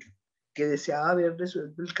pública, que deseaba ver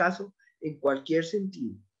resuelto el caso en cualquier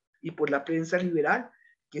sentido, y por la prensa liberal,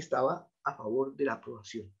 que estaba a favor de la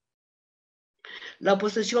aprobación. La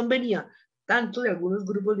oposición venía tanto de algunos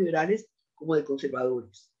grupos liberales como de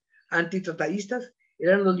conservadores. Antitrataístas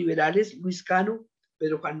eran los liberales Luis Cano,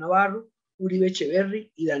 Pedro Juan Navarro, Uribe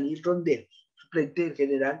Echeverry y Daniel Rondero, suplente del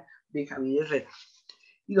general Benjamín Herrera.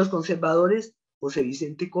 Y los conservadores José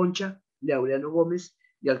Vicente Concha, Laureano Gómez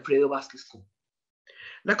y Alfredo Vázquez Cobo.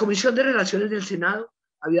 La Comisión de Relaciones del Senado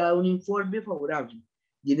había dado un informe favorable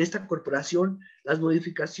y en esta corporación las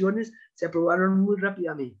modificaciones se aprobaron muy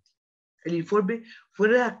rápidamente. El informe fue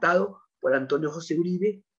redactado por Antonio José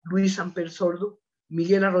Uribe, Luis Samper Sordo,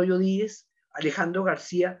 Miguel Arroyo Díez, Alejandro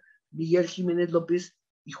García, Miguel Jiménez López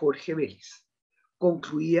y Jorge Vélez.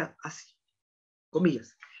 Concluía así,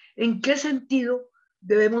 comillas, ¿en qué sentido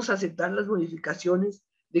debemos aceptar las modificaciones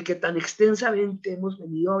de que tan extensamente hemos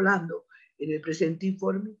venido hablando en el presente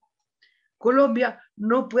informe? Colombia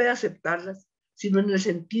no puede aceptarlas sino en el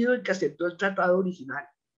sentido en que aceptó el tratado original,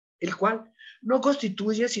 el cual no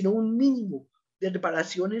constituye sino un mínimo de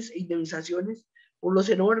reparaciones e indemnizaciones por los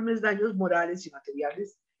enormes daños morales y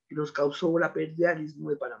materiales que nos causó la pérdida del Istmo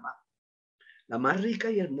de Panamá, la más rica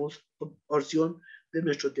y hermosa porción de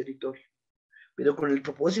nuestro territorio, pero con el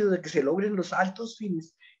propósito de que se logren los altos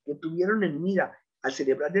fines que tuvieron en mira al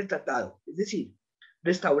celebrar el tratado, es decir,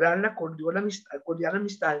 restaurar la cordial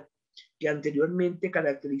amistad que anteriormente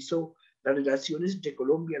caracterizó las relaciones entre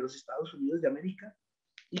Colombia y los Estados Unidos de América,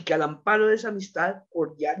 y que al amparo de esa amistad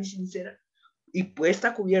cordial y sincera y puesta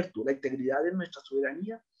a cubierto la integridad de nuestra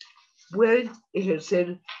soberanía, pueden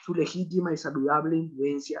ejercer su legítima y saludable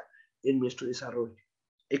influencia en nuestro desarrollo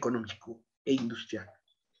económico e industrial.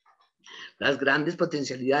 Las grandes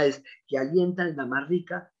potencialidades que alientan en la más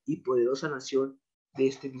rica y poderosa nación de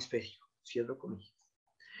este hemisferio. Cierro comillas.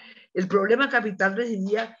 El problema capital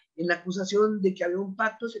residía en la acusación de que había un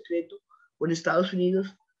pacto secreto con Estados Unidos,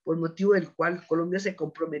 por motivo del cual Colombia se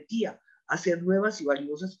comprometía hacer nuevas y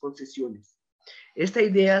valiosas concesiones. Esta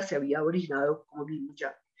idea se había originado, como vimos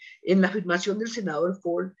ya, en la afirmación del senador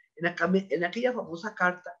Ford en aquella famosa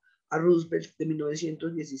carta a Roosevelt de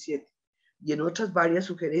 1917 y en otras varias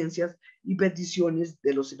sugerencias y peticiones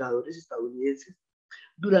de los senadores estadounidenses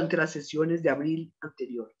durante las sesiones de abril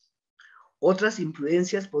anteriores. Otras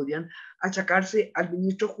influencias podrían achacarse al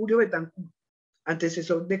ministro Julio Betancourt,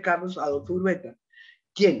 antecesor de Carlos Adolfo Urrutia,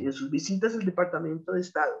 quien en sus visitas al Departamento de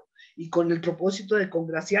Estado y con el propósito de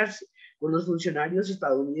congraciarse con los funcionarios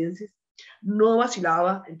estadounidenses, no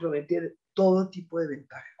vacilaba en prometer todo tipo de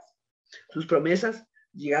ventajas. Sus promesas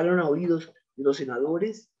llegaron a oídos de los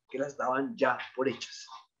senadores que las daban ya por hechas.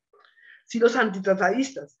 Si los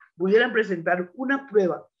antitratadistas pudieran presentar una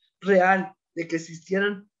prueba real de que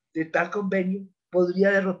existieran de tal convenio,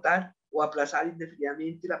 podría derrotar o aplazar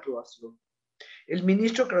indefinidamente la aprobación. El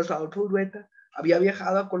ministro Carlos Adolfo Urrutia había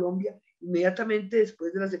viajado a Colombia inmediatamente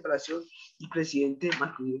después de la separación del presidente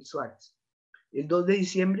Marco Miguel Suárez. El 2 de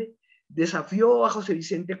diciembre desafió a José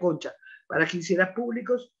Vicente Concha para que hiciera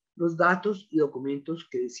públicos los datos y documentos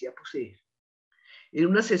que decía poseer. En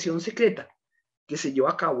una sesión secreta que se llevó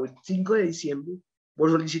a cabo el 5 de diciembre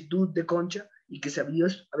por solicitud de Concha y que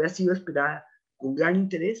había sido esperada con gran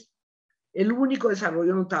interés, el único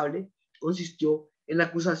desarrollo notable consistió en la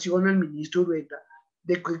acusación al ministro Urrutia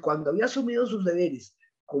de que cuando había asumido sus deberes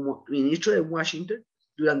como ministro de Washington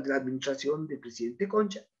durante la administración del presidente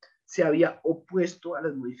Concha, se había opuesto a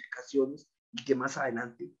las modificaciones y que más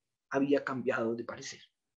adelante había cambiado de parecer.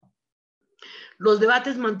 Los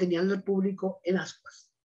debates mantenían al público en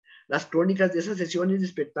ascuas. Las crónicas de esas sesiones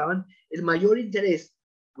despertaban el mayor interés,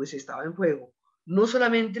 pues estaba en juego no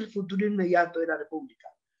solamente el futuro inmediato de la República,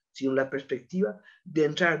 sino la perspectiva de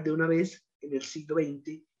entrar de una vez en el siglo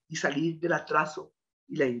XX y salir del atraso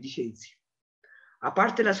y la indigencia.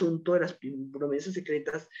 Aparte del asunto de las promesas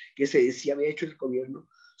secretas que se decía había hecho el gobierno,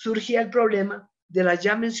 surgía el problema de la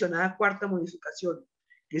ya mencionada cuarta modificación,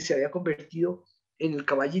 que se había convertido en el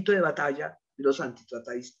caballito de batalla de los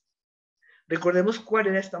antitratadistas. Recordemos cuál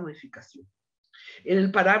era esta modificación. En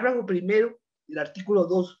el parágrafo primero del artículo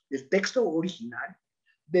 2 del texto original,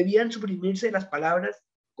 debían suprimirse las palabras,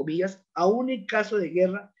 comillas, aún en caso de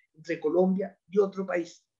guerra entre Colombia y otro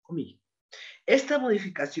país, comillas. Esta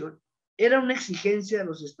modificación era una exigencia de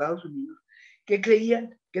los Estados Unidos, que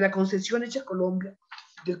creían que la concesión hecha a Colombia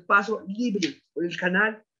del paso libre por el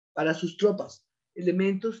canal para sus tropas,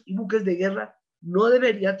 elementos y buques de guerra no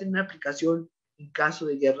debería tener aplicación en caso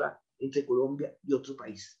de guerra entre Colombia y otro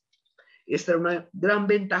país. Esta era una gran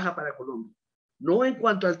ventaja para Colombia, no en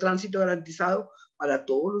cuanto al tránsito garantizado para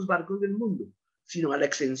todos los barcos del mundo, sino a la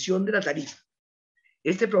exención de la tarifa.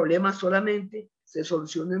 Este problema solamente se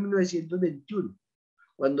solucionó en 1921,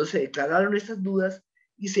 cuando se declararon estas dudas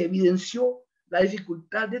y se evidenció la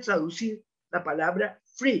dificultad de traducir la palabra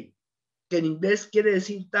free, que en inglés quiere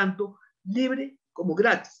decir tanto libre como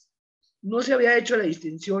gratis. No se había hecho la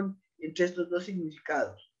distinción entre estos dos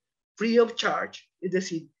significados, free of charge, es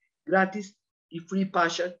decir, gratis, y free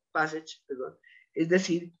passage, es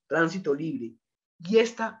decir, tránsito libre. Y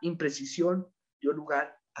esta imprecisión dio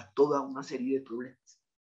lugar a toda una serie de problemas.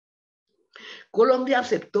 Colombia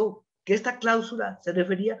aceptó que esta cláusula se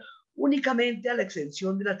refería únicamente a la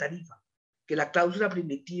exención de la tarifa, que la cláusula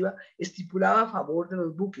primitiva estipulaba a favor de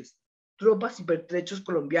los buques, tropas y pertrechos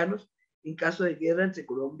colombianos en caso de guerra entre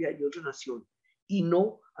Colombia y otra nación, y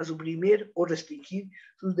no a suprimir o restringir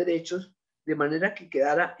sus derechos de manera que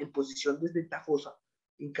quedara en posición desventajosa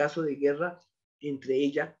en caso de guerra entre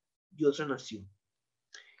ella y otra nación.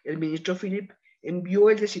 El ministro Philip envió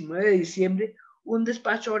el 19 de diciembre un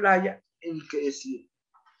despacho a Olaya en el que decía,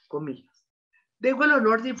 comillas, tengo el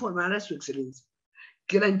honor de informar a su excelencia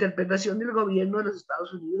que la interpretación del gobierno de los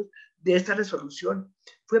Estados Unidos de esta resolución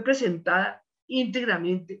fue presentada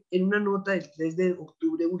íntegramente en una nota del 3 de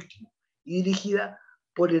octubre último y dirigida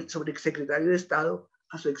por el sobresecretario de Estado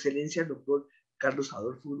a su excelencia el doctor Carlos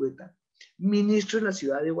Adolfo Urrutia, ministro en la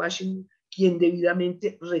ciudad de Washington, quien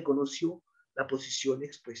debidamente reconoció la posición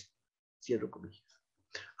expuesta. Cierro comillas.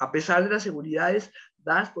 A pesar de las seguridades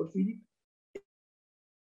dadas por Philip,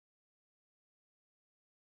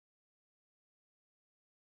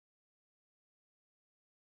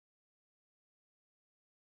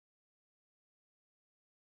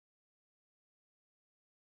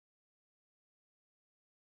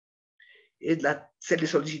 se le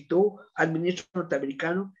solicitó al ministro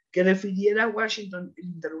norteamericano que refiriera a Washington el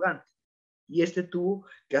interrogante, y este tuvo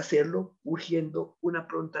que hacerlo urgiendo una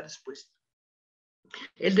pronta respuesta.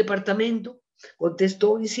 El departamento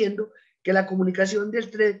contestó diciendo que la comunicación del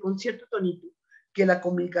 3, con cierto tonito, que la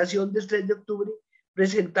comunicación del 3 de octubre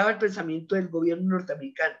presentaba el pensamiento del gobierno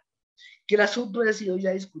norteamericano, que el asunto había sido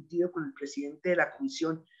ya discutido con el presidente de la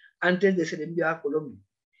comisión antes de ser enviado a Colombia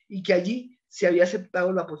y que allí se había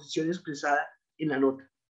aceptado la posición expresada en la nota.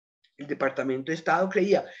 El Departamento de Estado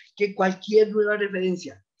creía que cualquier nueva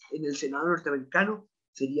referencia en el Senado norteamericano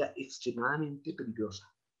sería extremadamente peligrosa.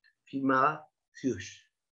 Firmaba Hughes.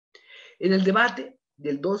 En el debate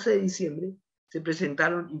del 12 de diciembre se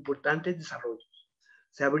presentaron importantes desarrollos.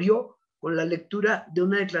 Se abrió con la lectura de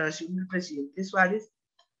una declaración del presidente Suárez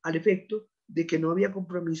al efecto de que no había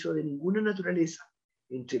compromiso de ninguna naturaleza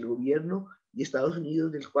entre el gobierno y Estados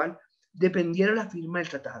Unidos del cual dependiera la firma del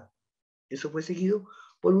tratado. Eso fue seguido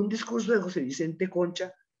por un discurso de José Vicente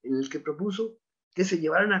Concha en el que propuso que se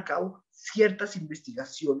llevaran a cabo ciertas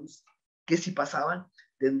investigaciones que, si pasaban,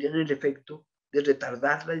 tendrían el efecto de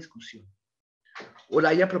retardar la discusión.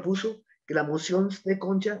 Olaya propuso que la moción de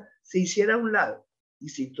Concha se hiciera a un lado y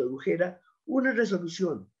se introdujera una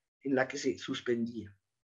resolución en la que se suspendía.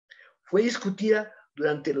 Fue discutida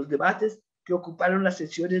durante los debates que ocuparon las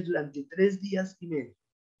sesiones durante 3 días y medio.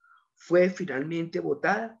 Fue finalmente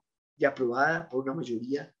votada y aprobada por una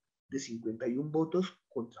mayoría de 51 votos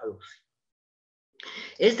contra 12.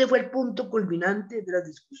 Este fue el punto culminante de las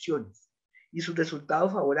discusiones y su resultado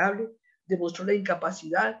favorable demostró la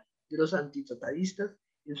incapacidad de los antitratadistas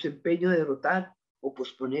en su empeño de derrotar o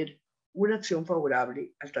posponer una acción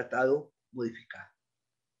favorable al tratado modificado.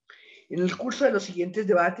 En el curso de los siguientes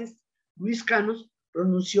debates, Luis Canos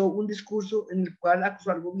pronunció un discurso en el cual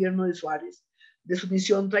acusó al gobierno de Suárez de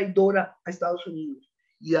sumisión traidora a Estados Unidos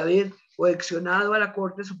y de haber coaccionado a la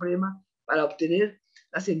Corte Suprema para obtener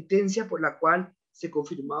la sentencia por la cual se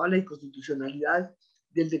confirmaba la inconstitucionalidad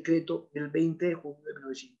del decreto del 20 de junio de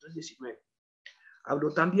 1919.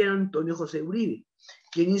 Habló también Antonio José Uribe,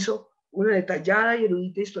 quien hizo una detallada y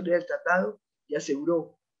erudita historia del tratado y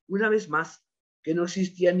aseguró, una vez más, que no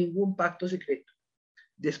existía ningún pacto secreto.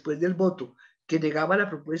 Después del voto que negaba la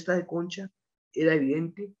propuesta de Concha, era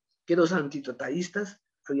evidente que los antitratadistas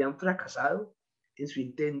habían fracasado en su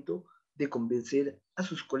intento de convencer a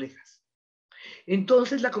sus colegas.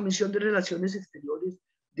 Entonces, la Comisión de Relaciones Exteriores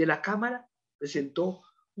de la Cámara presentó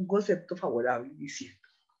un concepto favorable diciendo,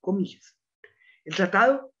 comillas, el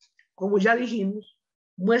tratado, como ya dijimos,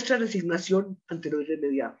 muestra resignación ante lo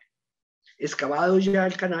irremediable. Excavado ya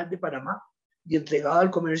el canal de Panamá y entregado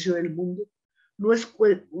al comercio del mundo, no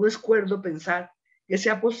es cuerdo pensar que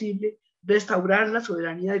sea posible restaurar la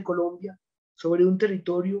soberanía de Colombia sobre un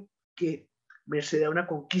territorio que, merced a una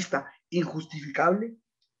conquista injustificable,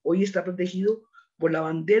 hoy está protegido por la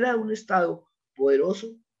bandera de un Estado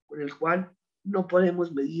poderoso con el cual no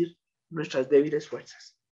podemos medir nuestras débiles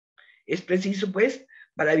fuerzas. Es preciso, pues,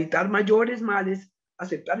 para evitar mayores males,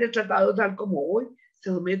 aceptar el tratado tal como hoy se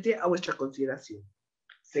somete a vuestra consideración.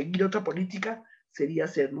 Seguir otra política sería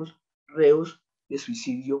hacernos reos de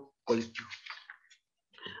suicidio colectivo.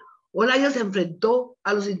 Olaya se enfrentó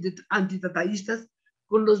a los antitratadistas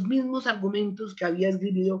con los mismos argumentos que había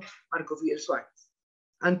esgrimido Marco Fidel Suárez.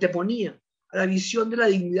 Anteponía a la visión de la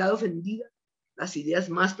dignidad ofendida las ideas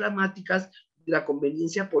más pragmáticas de la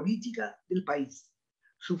conveniencia política del país,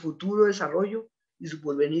 su futuro desarrollo y su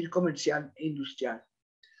porvenir comercial e industrial.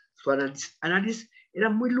 Su análisis era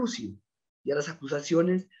muy lúcido y a las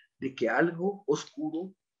acusaciones de que algo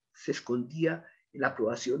oscuro se escondía en la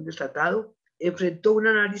aprobación del tratado, enfrentó un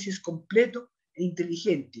análisis completo e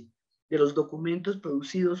inteligente de los documentos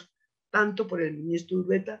producidos tanto por el ministro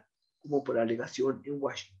Urrutia como por la delegación en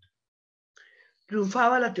Washington.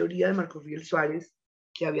 Triunfaba la teoría de Marco Fidel Suárez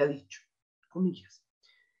que había dicho, comillas,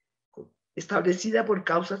 establecida por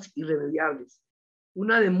causas irremediables,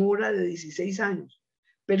 una demora de 16 años,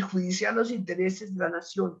 perjudicial a los intereses de la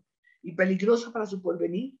nación y peligrosa para su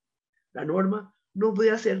porvenir, la norma no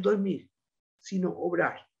puede hacer dormir, sino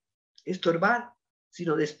obrar, estorbar,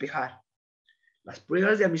 sino despejar. Las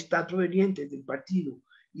pruebas de amistad provenientes del partido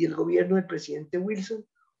y el gobierno del presidente Wilson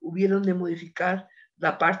hubieron de modificar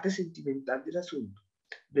la parte sentimental del asunto,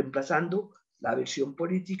 reemplazando la versión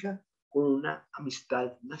política con una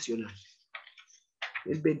amistad nacional.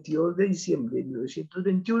 El 22 de diciembre de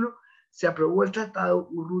 1921 se aprobó el Tratado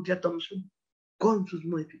Urrutia-Thomson con sus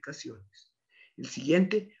modificaciones. El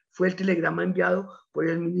siguiente fue el telegrama enviado por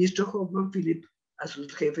el ministro Hoffman Philip a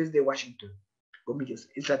sus jefes de Washington. Comillas,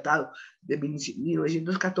 el tratado de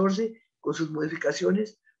 1914, con sus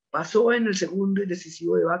modificaciones, pasó en el segundo y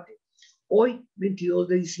decisivo debate. Hoy, 22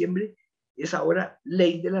 de diciembre, es ahora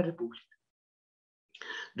ley de la República.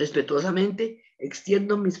 Respetuosamente,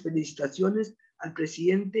 extiendo mis felicitaciones al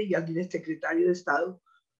presidente y al secretario de Estado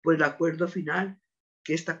por el acuerdo final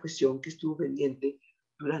que esta cuestión que estuvo pendiente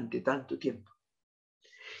durante tanto tiempo.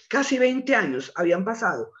 Casi 20 años habían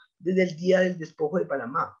pasado desde el día del despojo de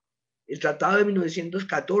Panamá. El tratado de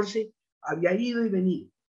 1914 había ido y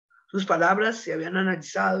venido. Sus palabras se habían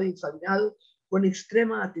analizado y examinado con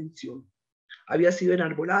extrema atención. Había sido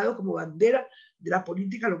enarbolado como bandera de la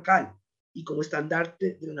política local y como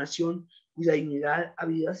estandarte de la nación cuya dignidad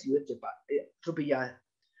había sido atropellada.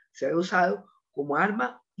 Se había usado como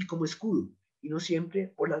arma y como escudo, y no siempre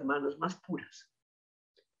por las manos más puras.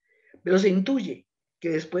 Pero se intuye que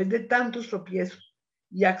después de tantos tropiezos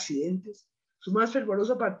y accidentes, su más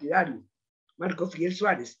fervoroso partidario, Marco Fidel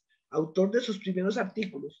Suárez, autor de sus primeros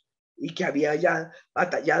artículos y que había ya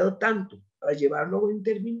batallado tanto para llevarlo a buen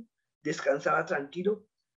término, descansaba tranquilo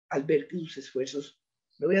al ver que sus esfuerzos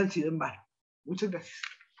no habían sido en vano. Muchas gracias.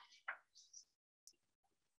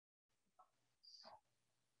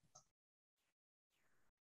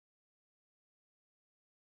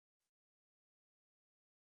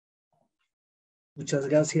 Muchas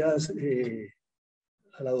gracias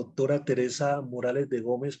a la doctora Teresa Morales de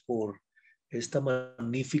Gómez por esta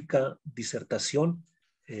magnífica disertación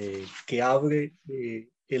que abre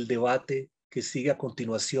el debate que sigue a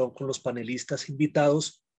continuación con los panelistas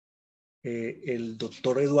invitados, el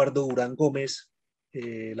doctor Eduardo Durán Gómez,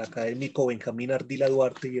 el académico Benjamín Ardila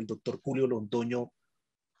Duarte y el doctor Julio Londoño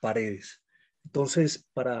Paredes. Entonces,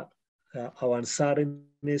 para avanzar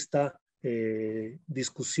en esta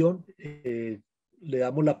discusión, le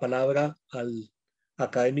damos la palabra al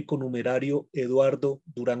académico numerario Eduardo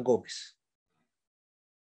Durán Gómez.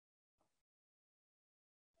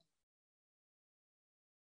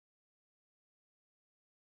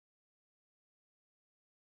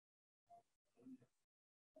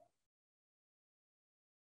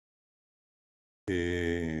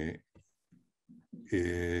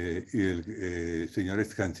 Señor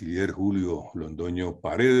ex canciller Julio Londoño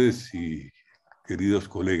Paredes y queridos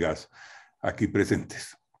colegas aquí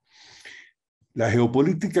presentes. La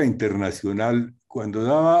geopolítica internacional, cuando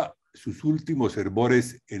daba sus últimos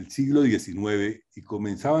hervores el siglo XIX y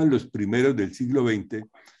comenzaban los primeros del siglo XX,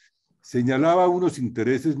 señalaba unos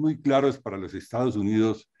intereses muy claros para los Estados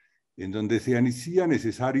Unidos, en donde se hacía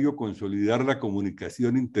necesario consolidar la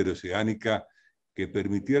comunicación interoceánica que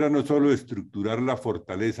permitiera no solo estructurar una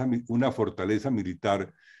fortaleza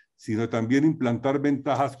militar, sino también implantar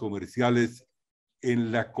ventajas comerciales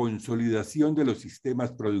en la consolidación de los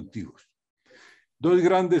sistemas productivos. Dos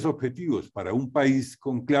grandes objetivos para un país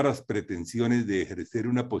con claras pretensiones de ejercer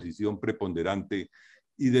una posición preponderante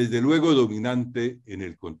y desde luego dominante en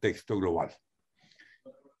el contexto global.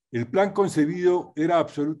 El plan concebido era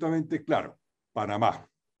absolutamente claro: Panamá,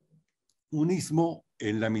 un istmo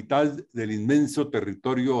en la mitad del inmenso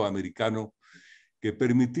territorio americano que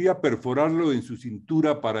permitía perforarlo en su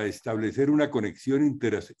cintura para establecer una conexión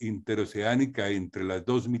interoceánica entre las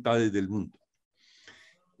dos mitades del mundo.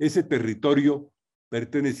 Ese territorio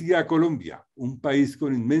pertenecía a Colombia, un país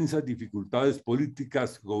con inmensas dificultades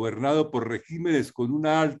políticas, gobernado por regímenes con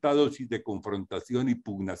una alta dosis de confrontación y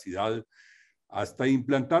pugnacidad, hasta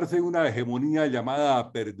implantarse una hegemonía llamada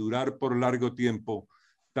a perdurar por largo tiempo,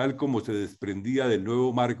 tal como se desprendía del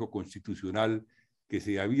nuevo marco constitucional que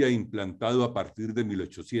se había implantado a partir de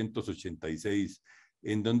 1886,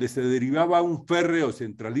 en donde se derivaba un férreo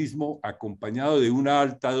centralismo acompañado de una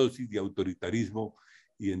alta dosis de autoritarismo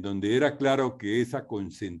y en donde era claro que esa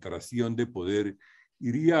concentración de poder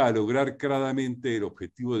iría a lograr claramente el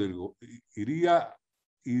objetivo de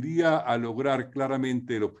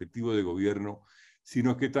gobierno,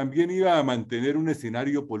 sino que también iba a mantener un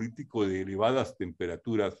escenario político de elevadas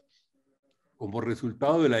temperaturas como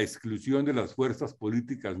resultado de la exclusión de las fuerzas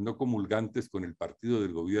políticas no comulgantes con el partido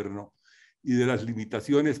del gobierno y de las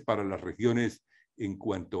limitaciones para las regiones en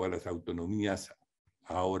cuanto a las autonomías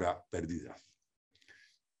ahora perdidas.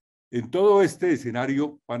 En todo este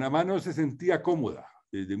escenario, Panamá no se sentía cómoda.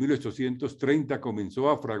 Desde 1830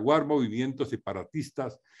 comenzó a fraguar movimientos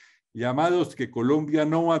separatistas llamados que Colombia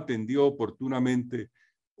no atendió oportunamente,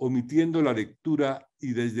 omitiendo la lectura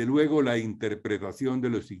y desde luego la interpretación de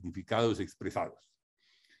los significados expresados.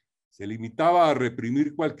 Se limitaba a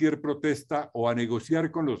reprimir cualquier protesta o a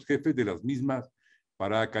negociar con los jefes de las mismas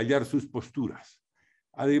para acallar sus posturas.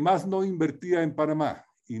 Además, no invertía en Panamá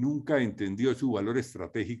y nunca entendió su valor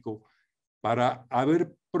estratégico para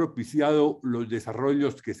haber propiciado los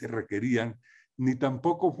desarrollos que se requerían, ni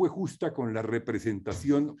tampoco fue justa con la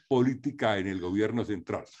representación política en el gobierno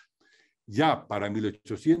central. Ya para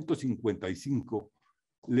 1855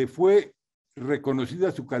 le fue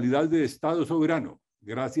reconocida su calidad de Estado soberano,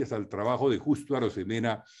 gracias al trabajo de Justo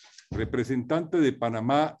Arosemena, representante de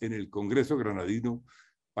Panamá en el Congreso granadino,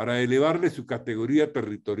 para elevarle su categoría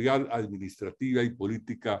territorial, administrativa y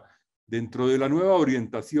política dentro de la nueva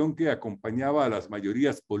orientación que acompañaba a las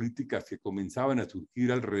mayorías políticas que comenzaban a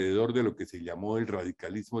surgir alrededor de lo que se llamó el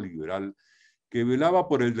radicalismo liberal, que velaba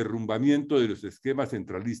por el derrumbamiento de los esquemas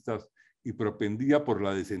centralistas y propendía por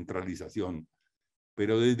la descentralización.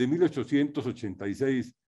 Pero desde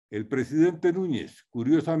 1886, el presidente Núñez,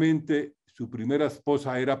 curiosamente, su primera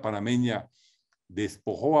esposa era panameña,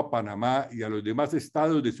 despojó a Panamá y a los demás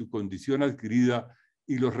estados de su condición adquirida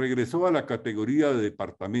y los regresó a la categoría de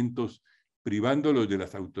departamentos, privándolos de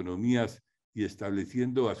las autonomías y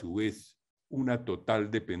estableciendo a su vez una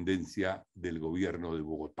total dependencia del gobierno de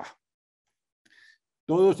Bogotá.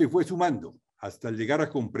 Todo se fue sumando hasta llegar a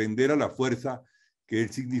comprender a la fuerza que el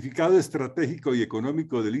significado estratégico y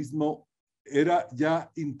económico del istmo era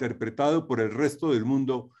ya interpretado por el resto del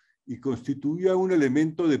mundo y constituía un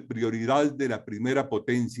elemento de prioridad de la primera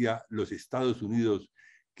potencia, los Estados Unidos,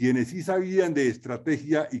 quienes sí sabían de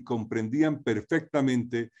estrategia y comprendían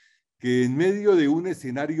perfectamente que en medio de un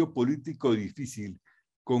escenario político difícil,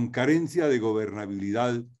 con carencia de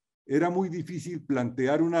gobernabilidad, era muy difícil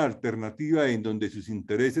plantear una alternativa en donde sus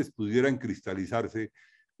intereses pudieran cristalizarse,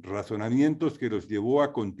 razonamientos que los llevó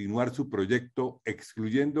a continuar su proyecto,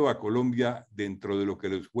 excluyendo a Colombia dentro de lo que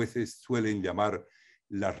los jueces suelen llamar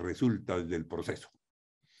las resultas del proceso.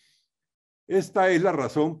 Esta es la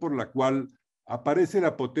razón por la cual aparece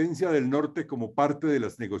la potencia del norte como parte de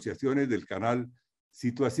las negociaciones del canal,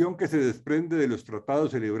 situación que se desprende de los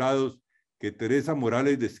tratados celebrados que Teresa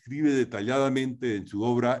Morales describe detalladamente en su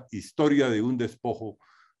obra Historia de un despojo,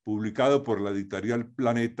 publicado por la editorial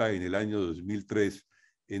Planeta en el año 2003,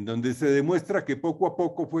 en donde se demuestra que poco a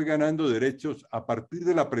poco fue ganando derechos a partir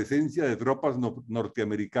de la presencia de tropas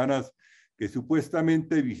norteamericanas que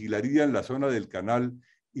supuestamente vigilarían la zona del canal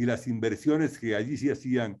y las inversiones que allí se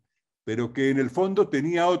hacían, pero que en el fondo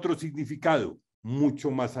tenía otro significado,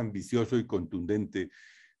 mucho más ambicioso y contundente,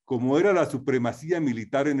 como era la supremacía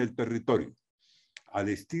militar en el territorio. Al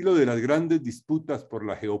estilo de las grandes disputas por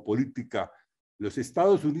la geopolítica, los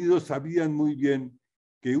Estados Unidos sabían muy bien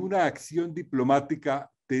que una acción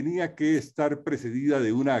diplomática tenía que estar precedida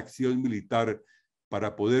de una acción militar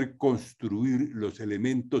para poder construir los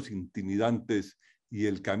elementos intimidantes y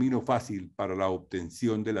el camino fácil para la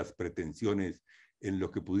obtención de las pretensiones en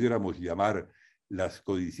lo que pudiéramos llamar las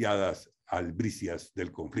codiciadas albricias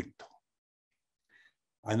del conflicto.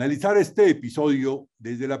 Analizar este episodio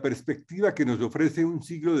desde la perspectiva que nos ofrece un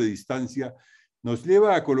siglo de distancia nos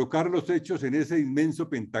lleva a colocar los hechos en ese inmenso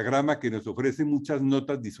pentagrama que nos ofrece muchas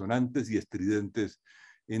notas disonantes y estridentes,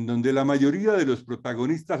 en donde la mayoría de los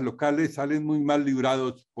protagonistas locales salen muy mal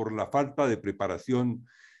librados por la falta de preparación,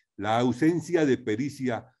 la ausencia de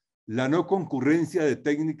pericia, la no concurrencia de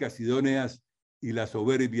técnicas idóneas y la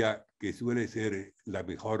soberbia que suele ser la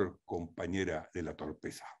mejor compañera de la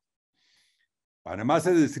torpeza. Panamá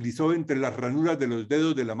se deslizó entre las ranuras de los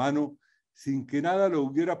dedos de la mano sin que nada lo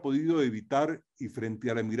hubiera podido evitar y frente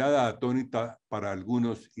a la mirada atónita para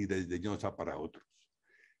algunos y desdeñosa para otros.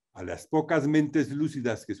 A las pocas mentes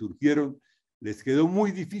lúcidas que surgieron, les quedó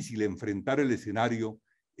muy difícil enfrentar el escenario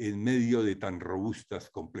en medio de tan robustas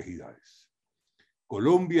complejidades.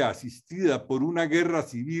 Colombia, asistida por una guerra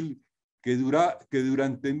civil que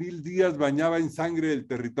durante 1000 días bañaba en sangre el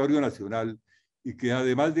territorio nacional y que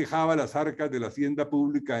además dejaba las arcas de la hacienda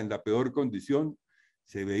pública en la peor condición,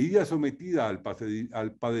 se veía sometida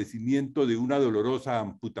al padecimiento de una dolorosa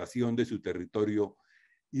amputación de su territorio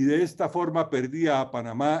y de esta forma perdía a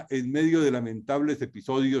Panamá en medio de lamentables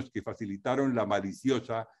episodios que facilitaron la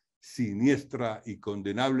maliciosa, siniestra y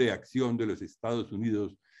condenable acción de los Estados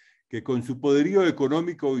Unidos, que con su poderío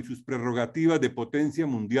económico y sus prerrogativas de potencia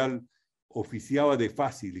mundial oficiaba de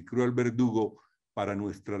fácil y cruel verdugo para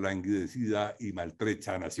nuestra languidecida y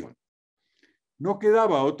maltrecha nación. No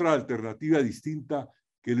quedaba otra alternativa distinta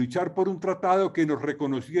que luchar por un tratado que nos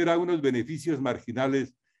reconociera unos beneficios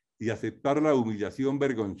marginales y aceptar la humillación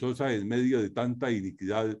vergonzosa en medio de tanta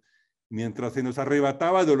iniquidad, mientras se nos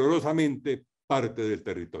arrebataba dolorosamente parte del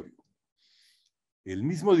territorio. El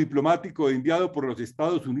mismo diplomático enviado por los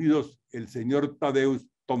Estados Unidos, el señor Tratado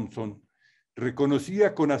Thomson,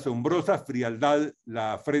 reconocía con asombrosa frialdad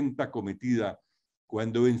la afrenta cometida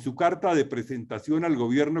cuando en su carta de presentación al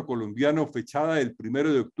gobierno colombiano fechada el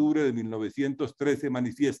 1 de octubre de 1913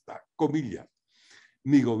 manifiesta, comillas,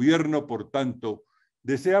 mi gobierno, por tanto,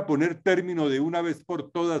 desea poner término de una vez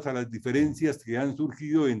por todas a las diferencias que han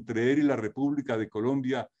surgido entre él y la República de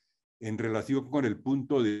Colombia en relación con el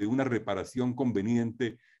punto de una reparación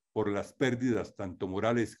conveniente por las pérdidas tanto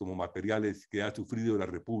morales como materiales que ha sufrido la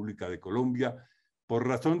República de Colombia por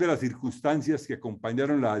razón de las circunstancias que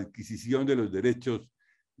acompañaron la adquisición de los derechos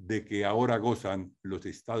de que ahora gozan los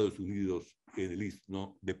Estados Unidos en el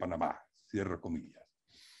Istmo de Panamá, cierro comillas.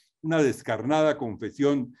 Una descarnada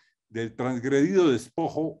confesión del transgredido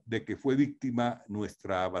despojo de que fue víctima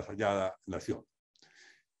nuestra avasallada nación.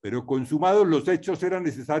 Pero consumados los hechos era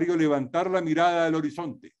necesario levantar la mirada al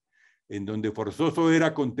horizonte, en donde forzoso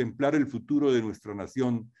era contemplar el futuro de nuestra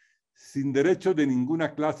nación sin derechos de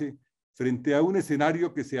ninguna clase, frente a un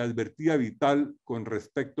escenario que se advertía vital con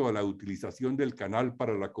respecto a la utilización del canal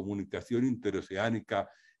para la comunicación interoceánica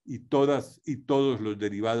y todas y todos los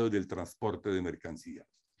derivados del transporte de mercancías.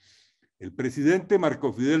 El presidente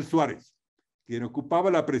Marco Fidel Suárez, quien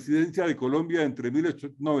ocupaba la presidencia de Colombia entre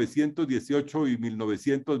 1918 y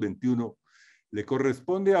 1921, le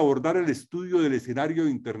corresponde abordar el estudio del escenario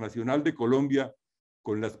internacional de Colombia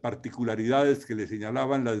con las particularidades que le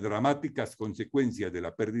señalaban las dramáticas consecuencias de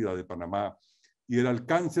la pérdida de Panamá y el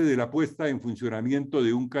alcance de la puesta en funcionamiento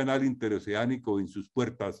de un canal interoceánico en sus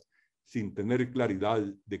puertas sin tener claridad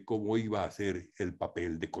de cómo iba a ser el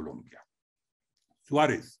papel de Colombia.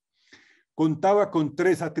 Suárez contaba con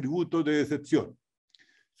 3 atributos de excepción: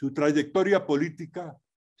 su trayectoria política,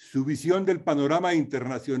 su visión del panorama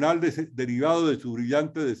internacional derivado de su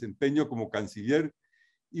brillante desempeño como canciller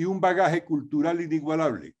y un bagaje cultural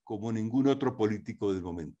inigualable como ningún otro político del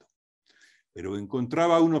momento. Pero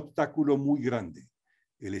encontraba un obstáculo muy grande.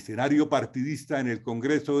 El escenario partidista en el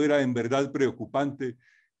Congreso era en verdad preocupante,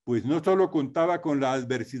 pues no solo contaba con la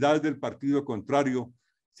adversidad del partido contrario,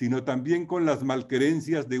 sino también con las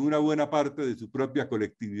malquerencias de una buena parte de su propia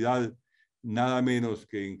colectividad, nada menos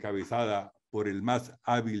que encabezada por el más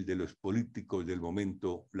hábil de los políticos del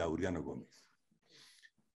momento, Laureano Gómez.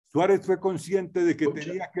 Suárez fue consciente de que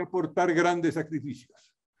tenía que aportar grandes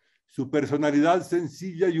sacrificios. Su personalidad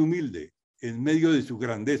sencilla y humilde, en medio de su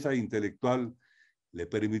grandeza intelectual, le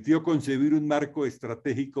permitió concebir un marco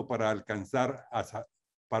estratégico para alcanzar a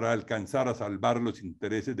salvar los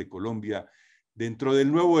intereses de Colombia dentro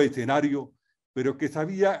del nuevo escenario, pero que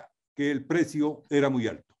sabía que el precio era muy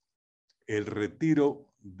alto: el retiro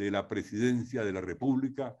de la presidencia de la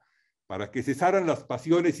República para que cesaran las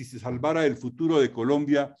pasiones y se salvara el futuro de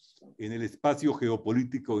Colombia en el espacio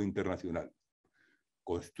geopolítico internacional.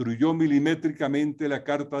 Construyó milimétricamente la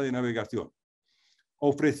carta de navegación.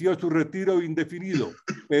 Ofreció su retiro indefinido,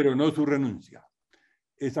 pero no su renuncia.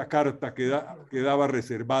 Esa carta quedaba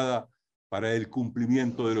reservada para el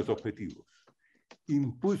cumplimiento de los objetivos.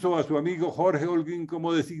 Impuso a su amigo Jorge Holguín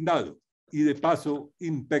como designado y de paso,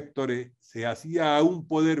 in pectore, se hacía a un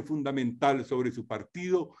poder fundamental sobre su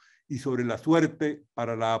partido y sobre la suerte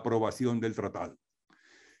para la aprobación del tratado.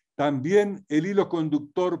 También el hilo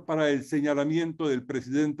conductor para el señalamiento del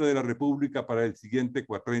presidente de la República para el siguiente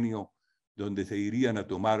cuatrenio, donde se irían a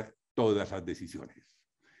tomar todas las decisiones.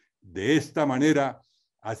 De esta manera,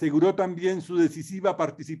 aseguró también su decisiva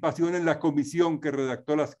participación en la comisión que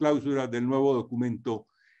redactó las cláusulas del nuevo documento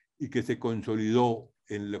y que se consolidó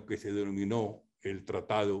en lo que se denominó el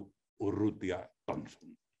Tratado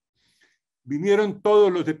Urrutia-Thomson. Vinieron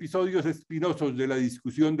todos los episodios espinosos de la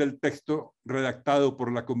discusión del texto redactado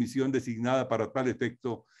por la comisión designada para tal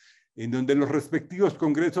efecto, en donde los respectivos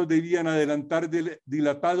congresos debían adelantar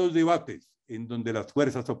dilatados debates, en donde las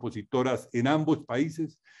fuerzas opositoras en ambos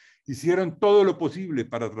países hicieron todo lo posible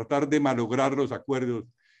para tratar de malograr los acuerdos,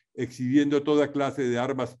 exhibiendo toda clase de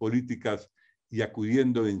armas políticas y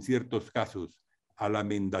acudiendo en ciertos casos a la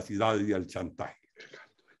mendacidad y al chantaje.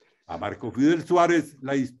 A Marco Fidel Suárez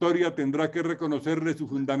la historia tendrá que reconocerle su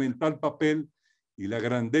fundamental papel y la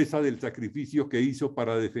grandeza del sacrificio que hizo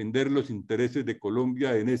para defender los intereses de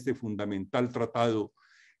Colombia en este fundamental tratado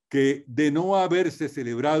que, de no haberse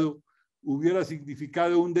celebrado, hubiera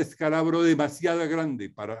significado un descalabro demasiado grande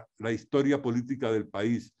para la historia política del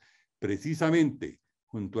país, precisamente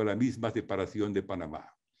junto a la misma separación de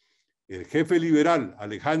Panamá. El jefe liberal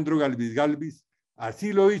Alejandro Galvis Galvis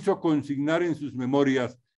así lo hizo consignar en sus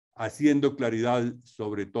memorias, haciendo claridad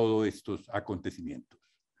sobre todos estos acontecimientos.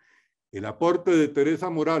 El aporte de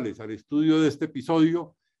Teresa Morales al estudio de este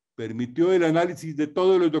episodio permitió el análisis de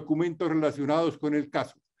todos los documentos relacionados con el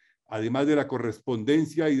caso, además de la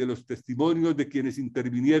correspondencia y de los testimonios de quienes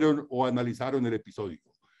intervinieron o analizaron el episodio.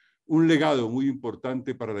 Un legado muy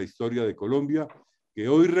importante para la historia de Colombia que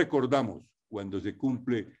hoy recordamos cuando se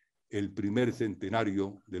cumple el primer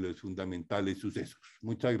centenario de los fundamentales sucesos.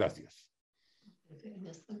 Muchas gracias.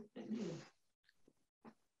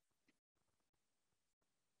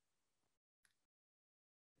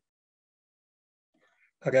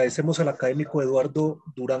 Agradecemos al académico Eduardo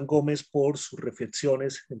Durán Gómez por sus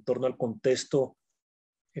reflexiones en torno al contexto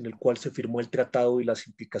en el cual se firmó el tratado y las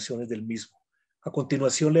implicaciones del mismo. A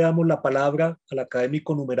continuación le damos la palabra al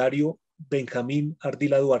académico numerario Benjamín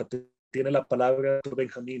Ardila Duarte. Tiene la palabra, doctor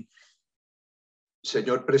Benjamín.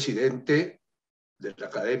 Señor presidente de la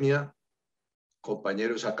Academia,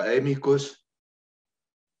 compañeros académicos,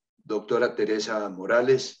 doctora Teresa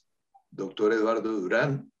Morales, doctor Eduardo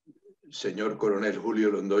Durán, señor coronel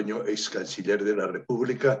Julio Londoño, ex canciller de la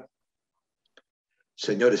República,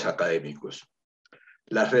 señores académicos.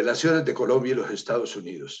 Las relaciones de Colombia y los Estados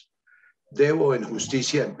Unidos. Debo, en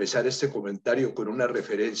justicia, empezar este comentario con una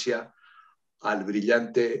referencia al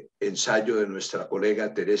brillante ensayo de nuestra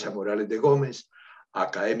colega Teresa Morales de Gómez,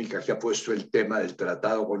 académica que ha puesto el tema del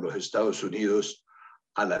tratado con los Estados Unidos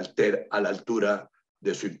a la altura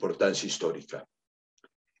de su importancia histórica.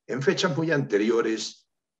 En fechas muy anteriores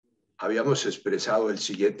habíamos expresado el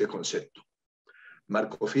siguiente concepto.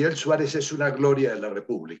 Marco Fidel Suárez es una gloria de la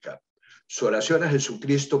República. Su oración a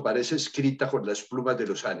Jesucristo parece escrita con las plumas de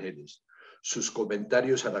los ángeles. Sus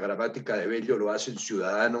comentarios a la gramática de Bello lo hacen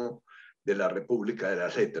ciudadano de la República de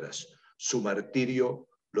las Letras. Su martirio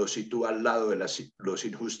lo sitúa al lado de los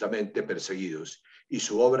injustamente perseguidos, y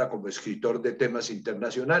su obra como escritor de temas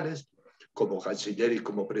internacionales, como canciller y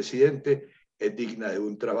como presidente, es digna de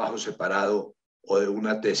un trabajo separado o de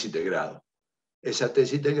una tesis de grado. Esa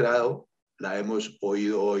tesis de grado la hemos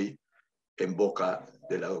oído hoy en boca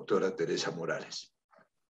de la doctora Teresa Morales.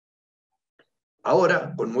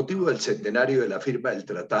 Ahora, con motivo del centenario de la firma del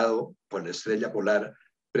tratado con la estrella polar,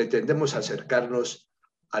 pretendemos acercarnos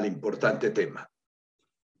al importante tema.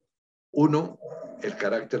 1, el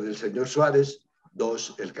carácter del señor Suárez.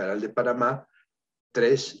 2, el Canal de Panamá.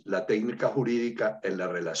 3, la técnica jurídica en la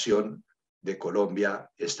relación de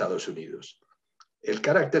Colombia-Estados Unidos. El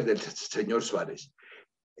carácter del señor Suárez.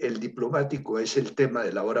 El diplomático es el tema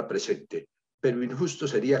de la hora presente, pero injusto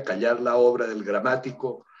sería callar la obra del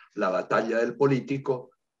gramático, la batalla del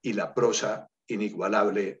político y la prosa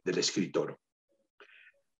inigualable del escritor.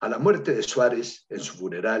 A la muerte de Suárez, en su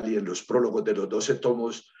funeral y en los prólogos de los 12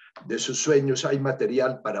 tomos de sus sueños hay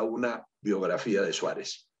material para una biografía de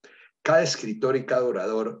Suárez. Cada escritor y cada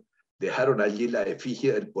orador dejaron allí la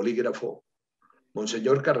efigie del polígrafo.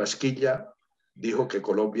 Monseñor Carrasquilla dijo que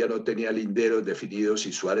Colombia no tenía linderos definidos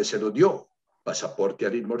y Suárez se los dio, pasaporte a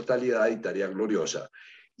la inmortalidad y tarea gloriosa.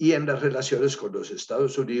 Y en las relaciones con los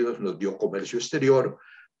Estados Unidos nos dio comercio exterior,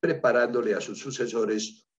 preparándole a sus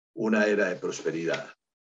sucesores una era de prosperidad.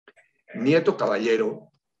 Nieto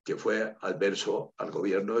Caballero, que fue adverso al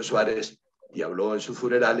gobierno de Suárez y habló en sus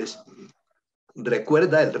funerales,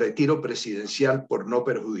 recuerda el retiro presidencial por no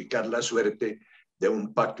perjudicar la suerte de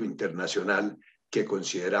un pacto internacional que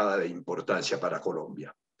consideraba de importancia para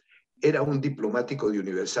Colombia. Era un diplomático de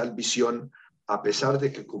universal visión, a pesar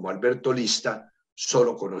de que, como Alberto Lista,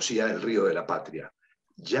 solo conocía el río de la patria.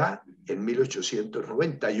 Ya en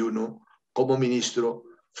 1891, como ministro,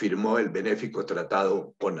 firmó el benéfico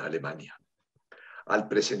tratado con Alemania. Al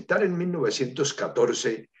presentar en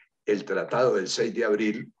 1914 el tratado del 6 de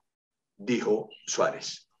abril, dijo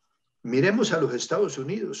Suárez: miremos a los Estados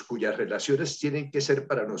Unidos, cuyas relaciones tienen que ser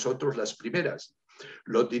para nosotros las primeras.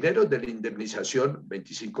 Los dineros de la indemnización,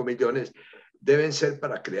 25 millones, deben ser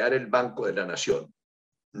para crear el Banco de la Nación.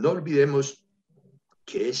 No olvidemos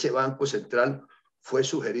que ese Banco Central fue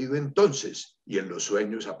sugerido entonces y en los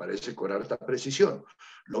sueños aparece con alta precisión.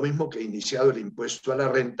 Lo mismo que iniciado el impuesto a la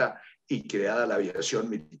renta y creada la aviación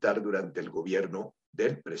militar durante el gobierno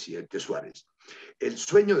del presidente Suárez. El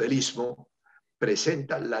sueño del Istmo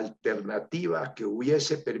presenta la alternativa que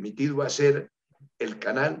hubiese permitido hacer el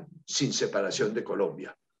canal sin separación de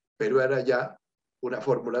Colombia, pero era ya una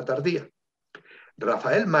fórmula tardía.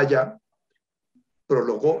 Rafael Maya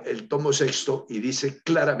prologó el tomo 6 y dice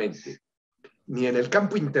claramente: ni en el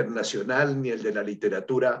campo internacional ni el de la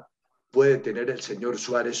literatura puede tener el señor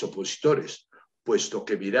Suárez opositores, puesto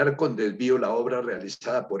que mirar con desvío la obra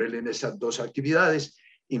realizada por él en esas dos actividades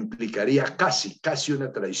implicaría casi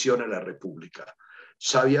una traición a la República.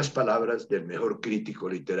 Sabias palabras del mejor crítico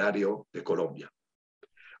literario de Colombia.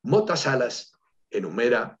 Mota Salas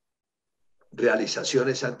enumera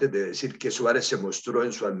realizaciones antes de decir que Suárez se mostró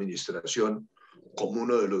en su administración como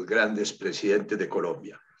uno de los grandes presidentes de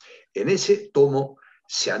Colombia. En ese tomo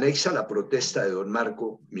se anexa la protesta de don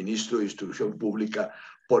Marco, ministro de Instrucción Pública,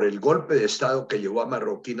 por el golpe de Estado que llevó a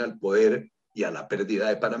Marroquín al poder y a la pérdida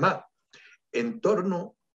de Panamá. En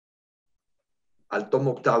torno al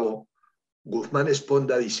tomo 8, Guzmán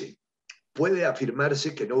Esponda dice: puede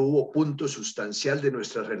afirmarse que no hubo punto sustancial de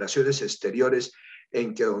nuestras relaciones exteriores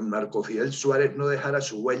en que don Marco Fidel Suárez no dejara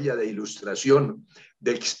su huella de ilustración,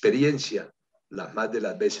 de experiencia, las más de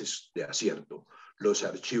las veces de acierto. Los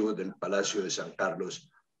archivos del Palacio de San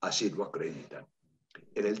Carlos así lo acreditan.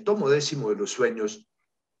 En el tomo 10 de los sueños,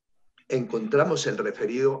 encontramos el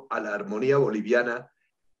referido a la armonía boliviana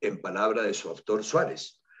en palabra de su autor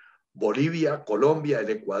Suárez. Bolivia, Colombia, el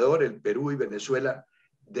Ecuador, el Perú y Venezuela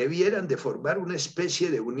debieran de formar una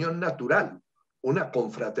especie de unión natural, una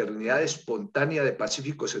confraternidad espontánea de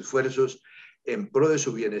pacíficos esfuerzos en pro de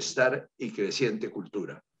su bienestar y creciente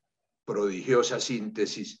cultura. Prodigiosa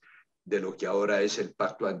síntesis de lo que ahora es el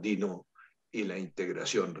Pacto Andino y la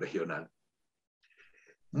integración regional.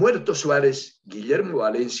 Muerto Suárez, Guillermo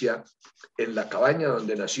Valencia, en la cabaña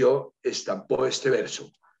donde nació, estampó este verso: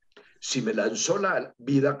 si me lanzó la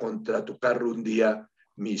vida contra tu carro un día,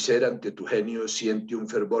 mi ser ante tu genio siente un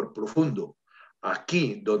fervor profundo.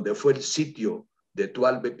 Aquí, donde fue el sitio de tu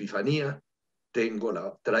alba epifanía, traigo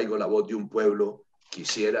la voz de un pueblo,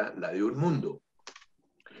 quisiera la de un mundo.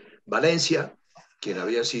 Valencia, quien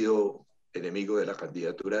había sido enemigo de la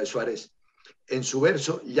candidatura de Suárez, en su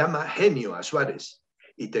verso llama genio a Suárez,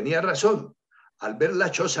 y tenía razón. Al ver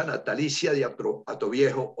la choza natalicia de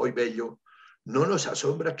Atoviejo, hoy bello, no nos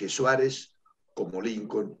asombra que Suárez, como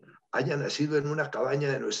Lincoln, haya nacido en una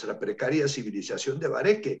cabaña de nuestra precaria civilización de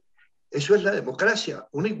Bareque. Eso es la democracia,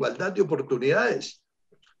 una igualdad de oportunidades.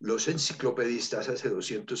 Los enciclopedistas hace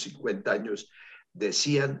 250 años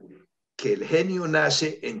decían que el genio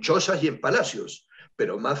nace en chozas y en palacios,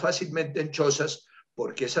 pero más fácilmente en chozas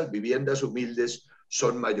porque esas viviendas humildes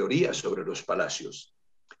son mayoría sobre los palacios.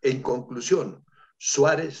 En conclusión,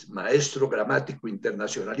 Suárez, maestro gramático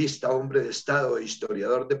internacionalista, hombre de Estado e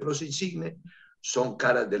historiador de prosa insigne, son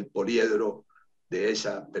caras del poliedro de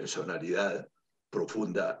esa personalidad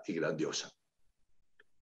profunda y grandiosa.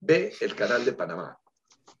 B, el Canal de Panamá.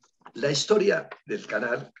 La historia del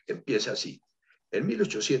canal empieza así. En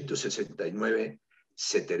 1869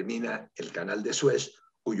 se termina el Canal de Suez,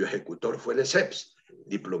 cuyo ejecutor fue Lesseps,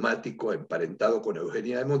 diplomático emparentado con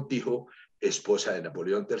Eugenia de Montijo, esposa de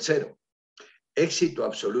Napoleón III. Éxito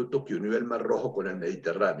absoluto que unió el Mar Rojo con el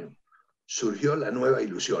Mediterráneo. Surgió la nueva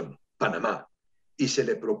ilusión, Panamá, y se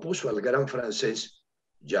le propuso al gran francés,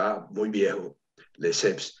 ya muy viejo,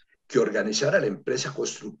 Lesseps, que organizara la empresa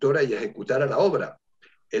constructora y ejecutara la obra.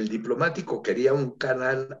 El diplomático quería un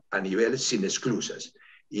canal a nivel sin esclusas,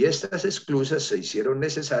 y estas esclusas se hicieron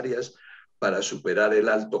necesarias para superar el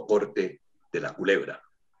alto corte de la Culebra.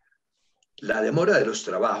 La demora de los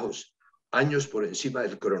trabajos, años por encima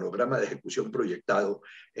del cronograma de ejecución proyectado,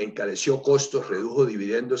 encareció costos, redujo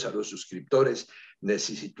dividendos a los suscriptores,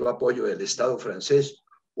 necesitó apoyo del Estado francés,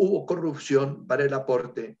 hubo corrupción para el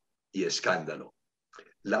aporte y escándalo.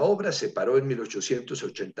 La obra se paró en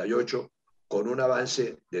 1888 con un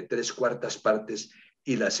avance de 3/4 partes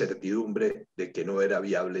y la certidumbre de que no era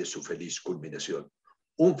viable su feliz culminación.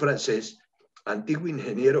 Un francés, antiguo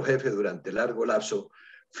ingeniero jefe durante largo lapso,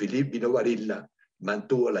 Philippe Vinovarilla,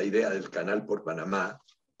 mantuvo la idea del canal por Panamá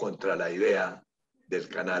contra la idea del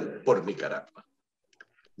canal por Nicaragua.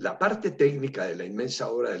 La parte técnica de la inmensa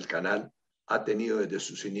obra del canal ha tenido desde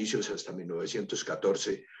sus inicios hasta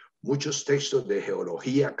 1914 muchos textos de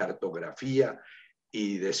geología, cartografía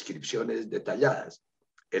y descripciones detalladas.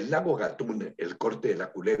 El lago Gatún, el corte de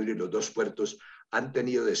la Culebra y los dos puertos han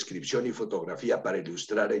tenido descripción y fotografía para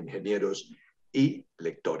ilustrar a ingenieros y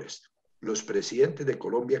lectores. Los presidentes de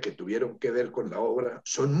Colombia que tuvieron que ver con la obra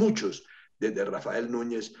son muchos, desde Rafael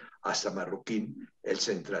Núñez hasta Marroquín. El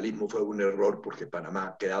centralismo fue un error porque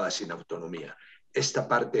Panamá quedaba sin autonomía. Esta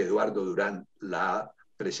parte Eduardo Durán la ha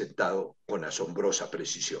presentado con asombrosa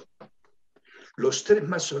precisión. Los tres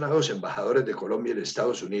más sonados embajadores de Colombia en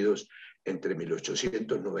Estados Unidos entre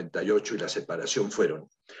 1898 y la separación fueron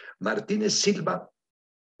Martínez Silva,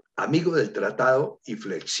 amigo del tratado y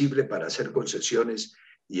flexible para hacer concesiones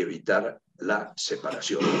y evitar la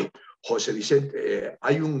separación. José Vicente,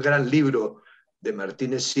 hay un gran libro de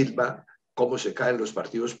Martínez Silva, Cómo se caen los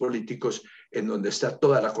partidos políticos, en donde está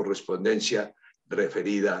toda la correspondencia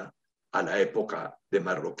referida a la época de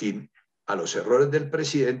Marroquín, a los errores del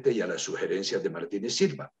presidente y a las sugerencias de Martínez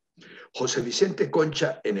Silva. José Vicente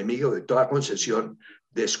Concha, enemigo de toda concesión,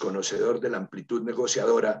 desconocedor de la amplitud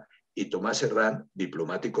negociadora, y Tomás Serrán,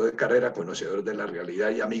 diplomático de carrera, conocedor de la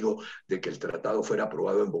realidad y amigo de que el tratado fuera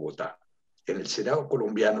aprobado en Bogotá. En el Senado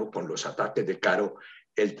colombiano, con los ataques de Caro,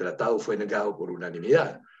 el tratado fue negado por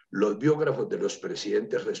unanimidad. Los biógrafos de los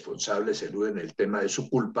presidentes responsables eluden el tema de su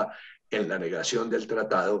culpa en la negación del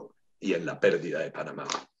tratado y en la pérdida de Panamá.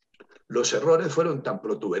 Los errores fueron tan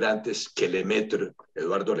protuberantes que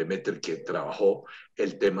Eduardo Lemaitre, que trabajó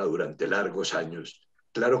el tema durante largos años,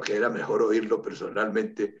 claro que era mejor oírlo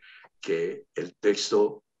personalmente que el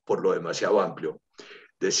texto por lo demasiado amplio.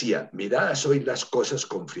 Decía, miradas hoy las cosas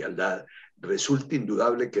con frialdad, resulta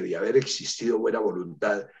indudable que de haber existido buena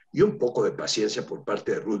voluntad y un poco de paciencia por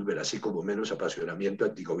parte de Roosevelt, así como menos apasionamiento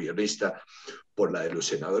antigobiernista por la de los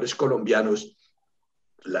senadores colombianos,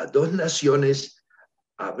 las dos naciones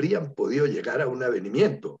habrían podido llegar a un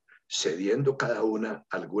avenimiento, cediendo cada una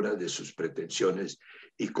algunas de sus pretensiones,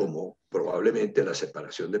 y como probablemente la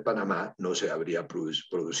separación de Panamá no se habría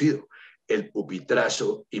producido. El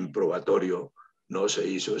pupitrazo improbatorio no se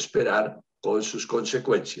hizo esperar con sus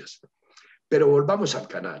consecuencias. Pero volvamos al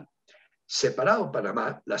canal. Separado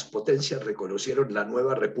Panamá, las potencias reconocieron la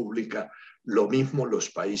nueva república, lo mismo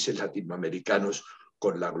los países latinoamericanos,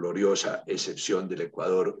 con la gloriosa excepción del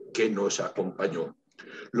Ecuador, que nos acompañó.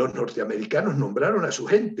 Los norteamericanos nombraron a su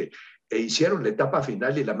gente e hicieron la etapa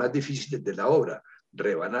final y la más difícil de la obra,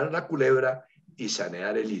 rebanar la culebra y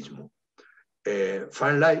sanear el istmo.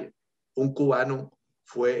 Farnley, un cubano,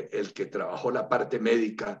 fue el que trabajó la parte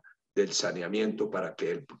médica del saneamiento para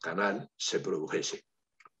que el canal se produjese.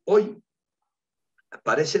 Hoy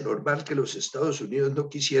parece normal que los Estados Unidos no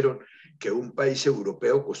quisieron que un país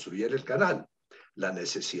europeo construyera el canal. La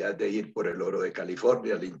necesidad de ir por el oro de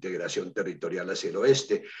California, la integración territorial hacia el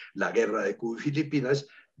oeste, la guerra de Cuba y Filipinas,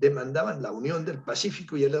 demandaban la unión del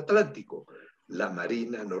Pacífico y el Atlántico. La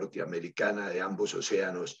marina norteamericana de ambos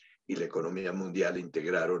océanos y la economía mundial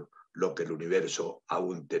integraron lo que el universo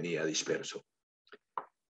aún tenía disperso.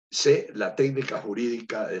 Sé la técnica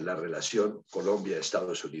jurídica de la relación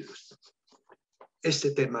Colombia-Estados Unidos.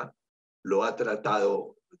 Este tema lo ha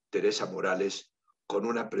tratado Teresa Morales con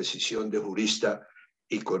una precisión de jurista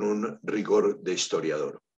y con un rigor de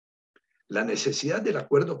historiador. La necesidad del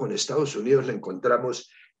acuerdo con Estados Unidos la encontramos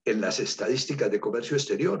en las estadísticas de comercio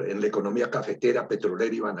exterior, en la economía cafetera,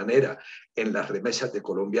 petrolera y bananera, en las remesas de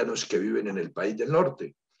colombianos que viven en el país del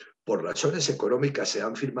norte. Por razones económicas se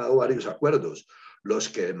han firmado varios acuerdos, los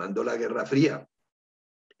que demandó la Guerra Fría,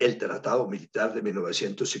 el Tratado Militar de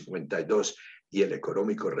 1952 y el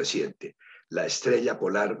económico reciente. La estrella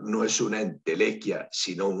polar no es una entelequia,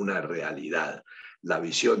 sino una realidad. La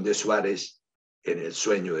visión de Suárez en el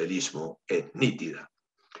sueño del istmo es nítida.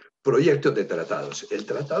 Proyectos de tratados. El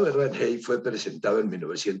Tratado de Ranjay fue presentado en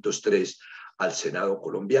 1903 al Senado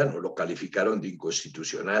colombiano. Lo calificaron de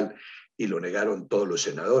inconstitucional y lo negaron todos los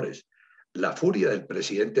senadores. La furia del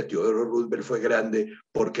presidente Teodoro Roosevelt fue grande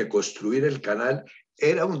porque construir el canal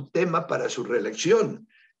era un tema para su reelección.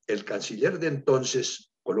 El canciller de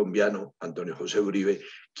entonces colombiano, Antonio José Uribe,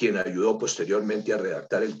 quien ayudó posteriormente a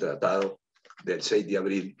redactar el tratado del 6 de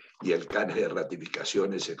abril y el canje de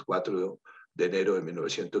ratificaciones el 4 de enero de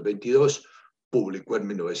 1922, publicó en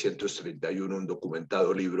 1931 un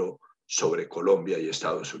documentado libro sobre Colombia y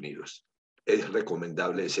Estados Unidos. Es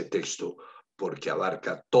recomendable ese texto porque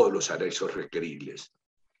abarca todos los anexos requeribles.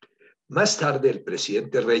 Más tarde, el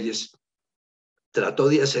presidente Reyes trató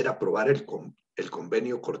de hacer aprobar el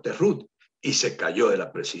convenio Cortés-Ruth y se cayó de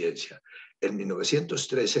la presidencia. En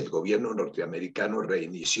 1913, el gobierno norteamericano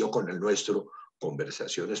reinició con el nuestro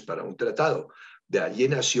conversaciones para un tratado. De allí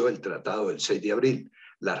nació el Tratado del 6 de abril.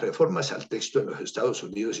 Las reformas al texto en los Estados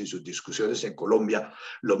Unidos y sus discusiones en Colombia,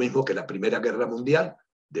 lo mismo que la Primera Guerra Mundial,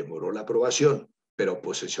 demoró la aprobación, pero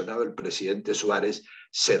posesionado el presidente Suárez,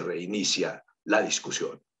 se reinicia la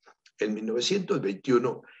discusión. En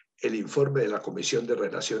 1921, el informe de la Comisión de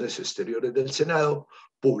Relaciones Exteriores del Senado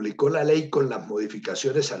publicó la ley con las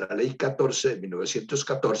modificaciones a la Ley 14 de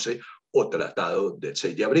 1914 o Tratado del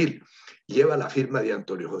 6 de abril. Lleva la firma de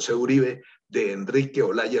Antonio José Uribe, de Enrique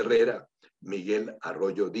Olaya Herrera, Miguel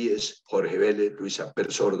Arroyo Díez, Jorge Vélez, Luis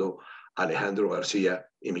Amper Sordo, Alejandro García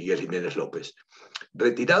y Miguel Jiménez López.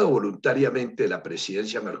 Retirado voluntariamente de la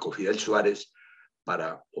presidencia Marco Fidel Suárez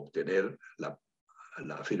para obtener la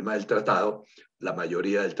firma del tratado, la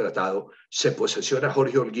mayoría del tratado, se posesiona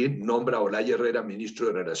Jorge Holguín, nombra a Olaya Herrera ministro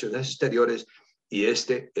de Relaciones Exteriores y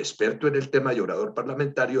este, experto en el tema y orador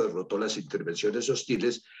parlamentario, derrotó las intervenciones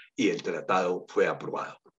hostiles y el tratado fue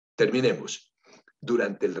aprobado. Terminemos.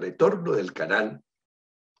 Durante el retorno del canal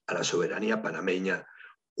a la soberanía panameña,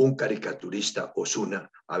 un caricaturista, Osuna,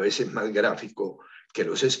 a veces más gráfico que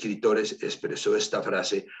los escritores, expresó esta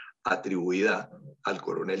frase atribuida al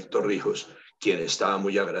coronel Torrijos, quien estaba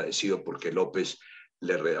muy agradecido porque López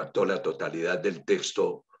le redactó la totalidad del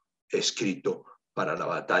texto escrito para la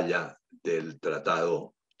batalla del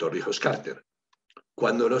Tratado Torrijos-Carter.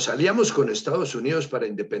 Cuando nos aliamos con Estados Unidos para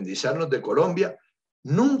independizarnos de Colombia,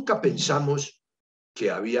 nunca pensamos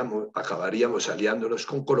que acabaríamos aliándonos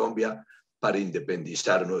con Colombia para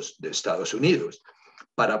independizarnos de Estados Unidos.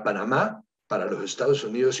 Para Panamá, para los Estados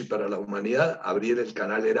Unidos y para la humanidad, abrir el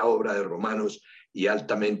canal era obra de romanos y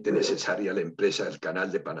altamente necesaria la empresa del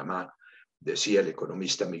Canal de Panamá, decía el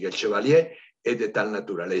economista Miguel Chevalier, es de tal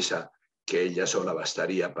naturaleza que ella sola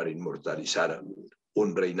bastaría para inmortalizar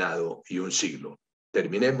un reinado y un siglo.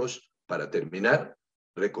 Terminemos. Para terminar,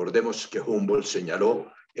 recordemos que Humboldt señaló: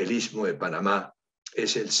 el Istmo de Panamá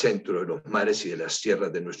es el centro de los mares y de las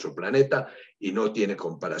tierras de nuestro planeta y no tiene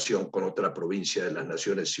comparación con otra provincia de las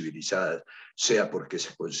naciones civilizadas, sea porque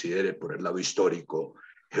se considere por el lado histórico,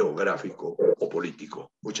 geográfico o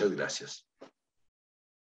político. Muchas gracias.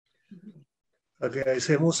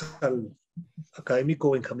 Agradecemos al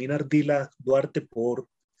académico Benjamín Ardila Duarte por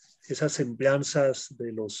esas semblanzas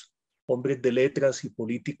de los hombres de letras y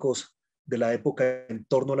políticos de la época en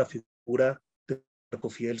torno a la figura de Marco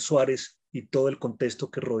Fidel Suárez y todo el contexto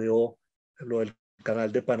que rodeó lo del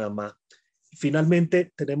Canal de Panamá.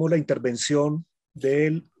 Finalmente, tenemos la intervención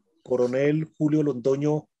del coronel Julio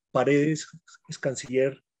Londoño Paredes, ex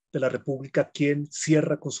canciller de la República, quien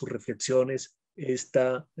cierra con sus reflexiones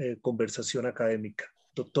esta conversación académica.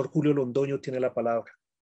 Doctor Julio Londoño tiene la palabra.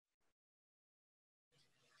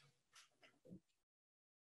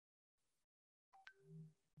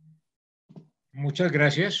 Muchas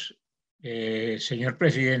gracias, señor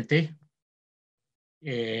presidente.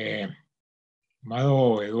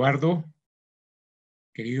 Amado Eduardo,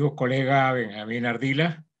 querido colega Benjamín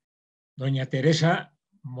Ardila, doña Teresa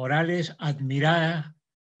Morales, admirada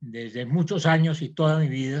desde muchos años y toda mi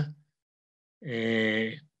vida,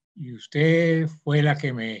 y usted fue la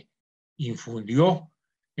que me infundió,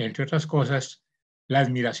 entre otras cosas, la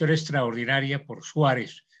admiración extraordinaria por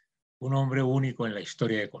Suárez, un hombre único en la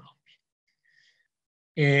historia de Colombia.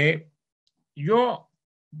 Yo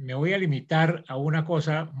me voy a limitar a una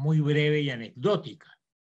cosa muy breve y anecdótica.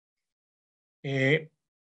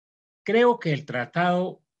 Creo que el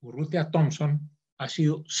Tratado Urrutia-Thomson ha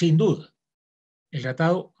sido, sin duda, el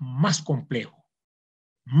tratado más complejo,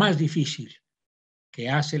 más difícil que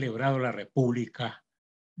ha celebrado la República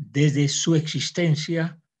desde su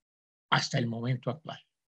existencia hasta el momento actual.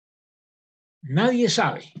 Nadie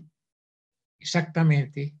sabe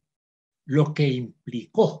exactamente lo que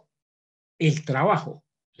implicó el trabajo,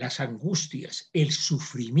 las angustias, el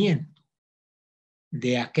sufrimiento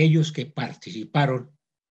de aquellos que participaron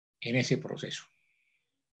en ese proceso.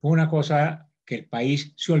 Fue una cosa que el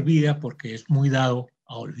país se olvida porque es muy dado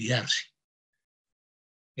a olvidarse.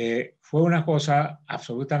 Fue una cosa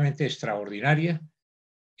absolutamente extraordinaria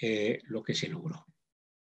lo que se logró.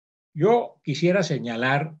 Yo quisiera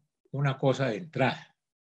señalar una cosa de entrada.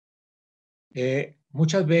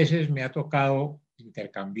 Muchas veces me ha tocado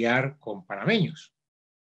intercambiar con panameños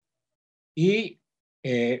y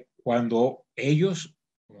cuando ellos,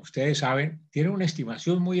 como ustedes saben, tienen una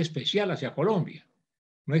estimación muy especial hacia Colombia.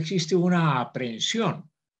 No existe una aprehensión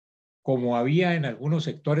como había en algunos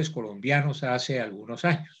sectores colombianos hace algunos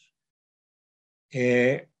años.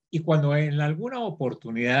 Y cuando en alguna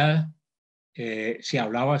oportunidad se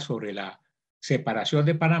hablaba sobre la separación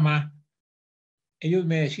de Panamá, ellos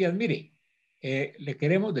me decían, mire, le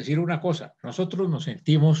queremos decir una cosa, nosotros nos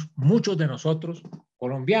sentimos, muchos de nosotros,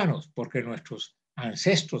 colombianos, porque nuestros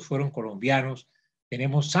ancestros fueron colombianos,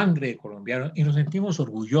 tenemos sangre de colombianos y nos sentimos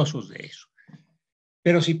orgullosos de eso.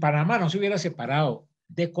 Pero si Panamá no se hubiera separado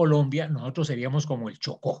de Colombia, nosotros seríamos como el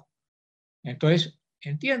Chocó. Entonces,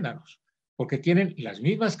 entiéndanos, porque tienen las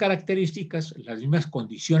mismas características, las mismas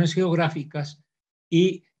condiciones geográficas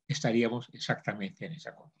y estaríamos exactamente en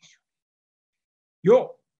esa condición.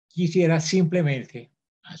 Yo quisiera simplemente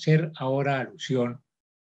hacer ahora alusión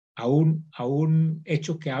a un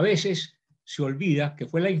hecho que a veces se olvida, que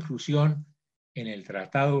fue la inclusión en el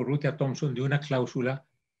Tratado Urrutia-Thomson de una cláusula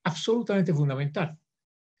absolutamente fundamental.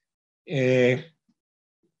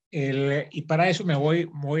 Y para eso me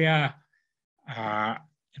voy a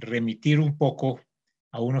remitir un poco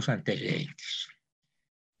a unos antecedentes.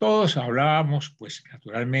 Todos hablábamos, pues,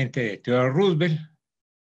 naturalmente de Theodore Roosevelt,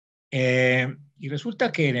 y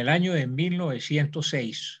resulta que en el año de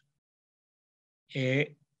 1906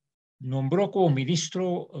 nombró como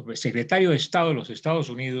secretario de Estado de los Estados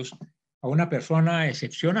Unidos a una persona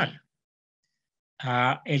excepcional,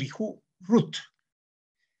 a Elihu Root.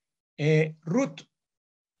 Root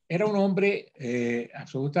era un hombre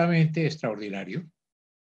absolutamente extraordinario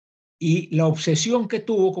y la obsesión que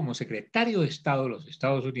tuvo como secretario de Estado de los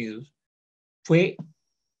Estados Unidos fue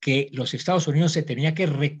que los Estados Unidos se tenía que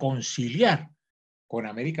reconciliar con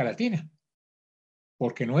América Latina,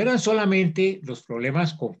 porque no eran solamente los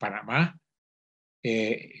problemas con Panamá,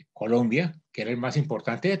 Colombia, que era el más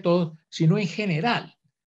importante de todos, sino en general.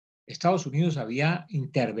 Estados Unidos había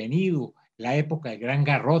intervenido la época del Gran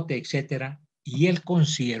Garrote, etcétera, y él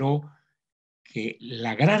consideró que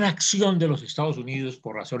la gran acción de los Estados Unidos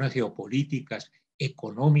por razones geopolíticas,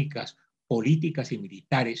 económicas, políticas y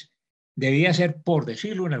militares debía ser, por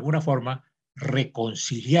decirlo en alguna forma,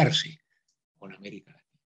 reconciliarse con América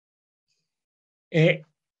Latina.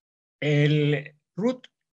 Ruth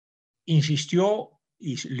insistió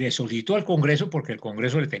y le solicitó al Congreso, porque el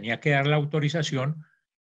Congreso le tenía que dar la autorización,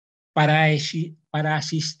 para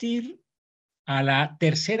asistir a la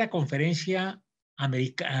tercera conferencia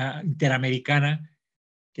interamericana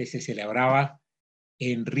que se celebraba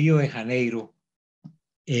en Río de Janeiro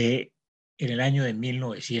en el año de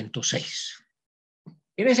 1906.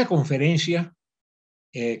 En esa conferencia,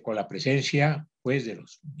 con la presencia pues, de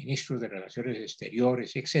los ministros de Relaciones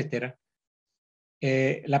Exteriores, etcétera,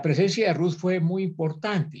 la presencia de Ruth fue muy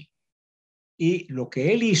importante y lo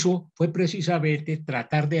que él hizo fue precisamente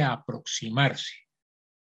tratar de aproximarse.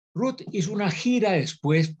 Ruth hizo una gira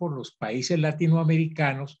después por los países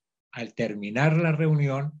latinoamericanos al terminar la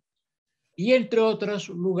reunión y entre otros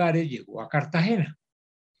lugares llegó a Cartagena.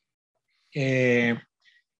 En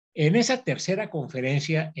esa tercera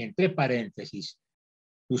conferencia, entre paréntesis,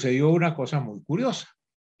 sucedió una cosa muy curiosa.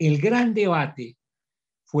 El gran debate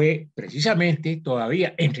fue precisamente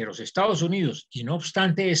todavía entre los Estados Unidos y no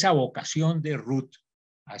obstante esa vocación de Ruth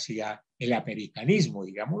hacia el americanismo,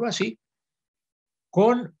 digámoslo así,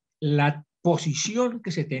 con la posición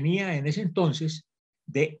que se tenía en ese entonces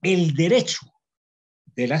de el derecho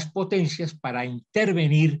de las potencias para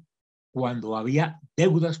intervenir cuando había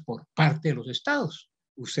deudas por parte de los estados.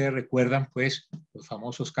 Ustedes recuerdan, pues, los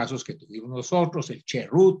famosos casos que tuvimos nosotros, el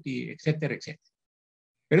Cerruti, etcétera, etcétera.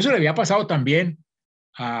 Pero eso le había pasado también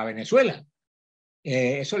a Venezuela.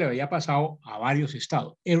 Eso le había pasado a varios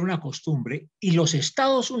estados. Era una costumbre. Y los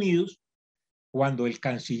Estados Unidos, cuando el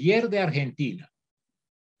canciller de Argentina,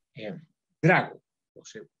 Drago,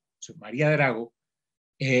 José María Drago,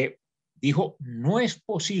 dijo, no es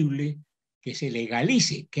posible que se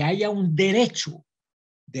legalice, que haya un derecho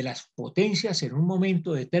de las potencias en un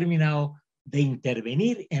momento determinado de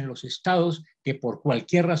intervenir en los estados que por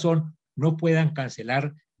cualquier razón no puedan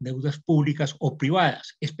cancelar deudas públicas o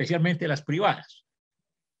privadas, especialmente las privadas.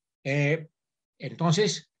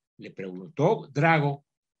 Entonces le preguntó Drago,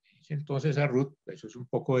 entonces a Ruth, eso es un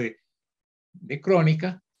poco de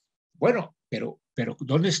crónica, bueno, pero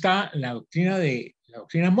 ¿dónde está la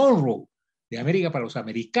doctrina Monroe de América para los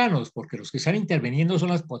americanos? Porque los que están interviniendo son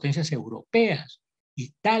las potencias europeas,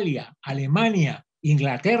 Italia, Alemania,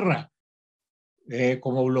 Inglaterra,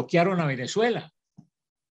 como bloquearon a Venezuela.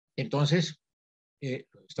 Entonces,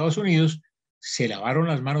 los Estados Unidos se lavaron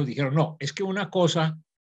las manos y dijeron, no, es que una cosa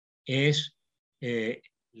es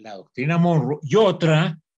la doctrina Monroe y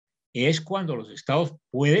otra es cuando los estados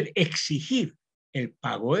pueden exigir el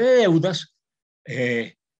pago de deudas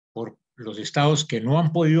por los estados que no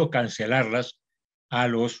han podido cancelarlas a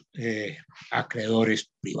los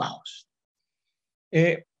acreedores privados.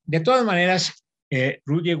 De todas maneras,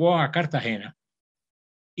 Ruth llegó a Cartagena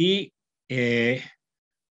y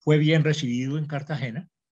fue bien recibido en Cartagena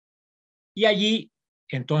y allí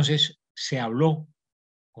entonces se habló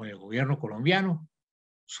con el gobierno colombiano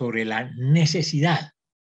sobre la necesidad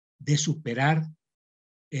de superar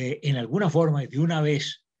en alguna forma de una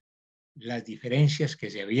vez las diferencias que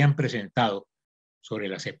se habían presentado sobre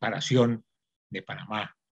la separación de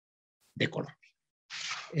Panamá de Colombia.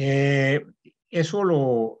 Eso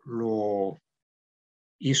lo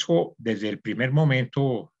hizo desde el primer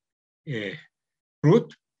momento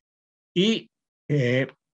Ruth y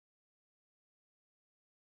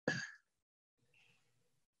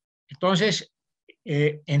entonces,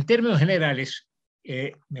 en términos generales,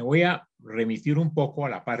 me voy a remitir un poco a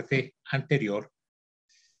la parte anterior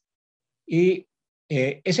y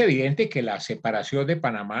es evidente que la separación de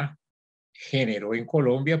Panamá generó en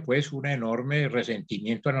Colombia pues un enorme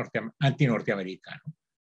resentimiento antinorteamericano.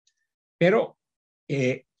 Pero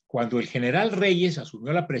cuando el general Reyes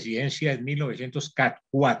asumió la presidencia en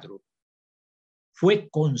 1904, fue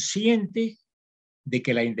consciente de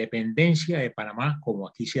que la independencia de Panamá, como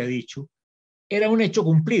aquí se ha dicho, era un hecho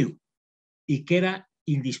cumplido y que era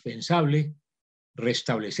indispensable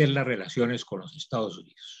restablecer las relaciones con los Estados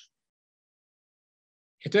Unidos.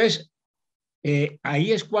 Entonces,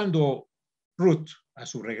 ahí es cuando Ruth, a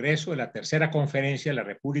su regreso de la tercera conferencia de las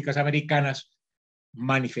Repúblicas Americanas,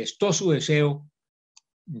 manifestó su deseo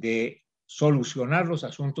de solucionar los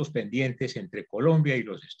asuntos pendientes entre Colombia y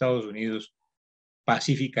los Estados Unidos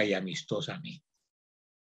pacífica y amistosamente.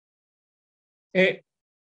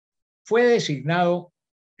 Fue designado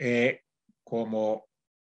como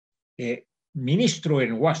ministro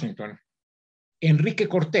en Washington Enrique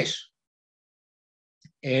Cortés.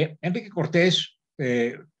 Enrique Cortés,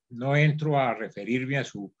 no entro a referirme a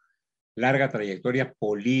su larga trayectoria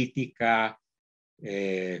política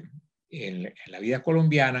en la vida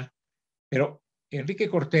colombiana, Pero Enrique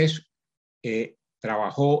Cortés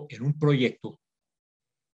trabajó en un proyecto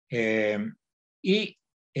y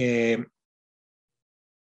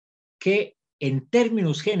que en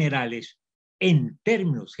términos generales,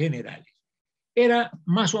 era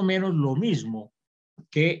más o menos lo mismo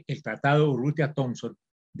que el Tratado Urrutia-Thomson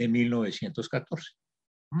de 1914.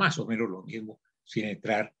 Más o menos lo mismo, sin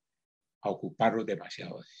entrar a ocuparnos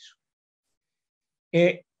demasiado de eso.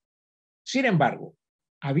 Sin embargo,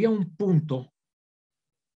 había un punto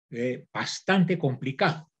bastante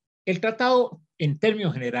complicado. El tratado, en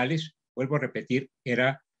términos generales, vuelvo a repetir,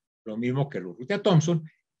 era lo mismo que el Urrutia-Thomson,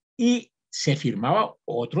 y se firmaba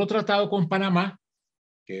otro tratado con Panamá,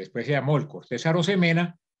 que después se llamó el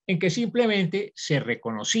Cortés-Arosemena, en que simplemente se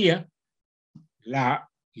reconocía la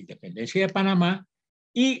independencia de Panamá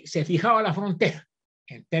y se fijaba la frontera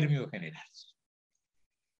en términos generales.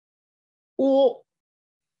 Hubo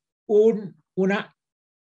una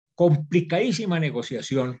complicadísima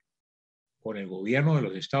negociación con el gobierno de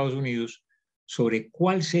los Estados Unidos sobre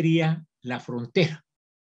cuál sería la frontera,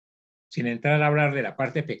 sin entrar a hablar de la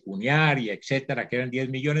parte pecuniaria, etcétera, que eran 10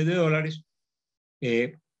 millones de dólares,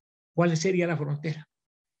 ¿cuál sería la frontera?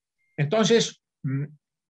 Entonces,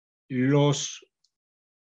 los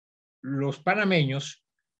panameños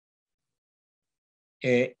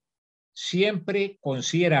siempre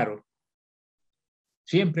consideraron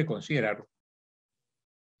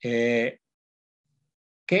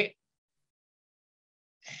que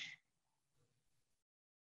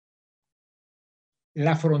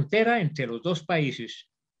la frontera entre los dos países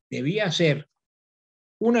debía ser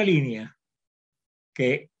una línea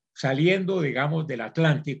que, saliendo, digamos, del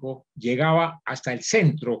Atlántico, llegaba hasta el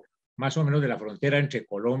centro, más o menos, de la frontera entre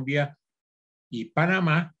Colombia y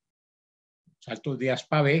Panamá, los Altos de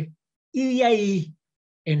Aspavé, y de ahí,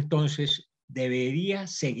 entonces, debería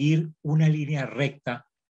seguir una línea recta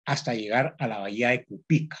hasta llegar a la bahía de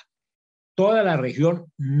Cupica, toda la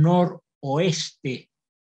región noroeste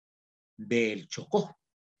del Chocó.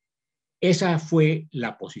 Esa fue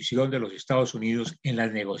la posición de los Estados Unidos en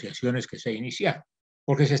las negociaciones que se iniciaron,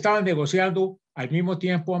 porque se estaban negociando al mismo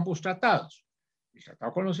tiempo ambos tratados, el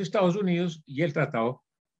tratado con los Estados Unidos y el tratado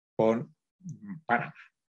con Panamá.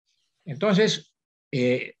 Entonces,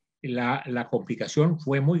 la complicación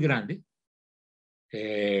fue muy grande,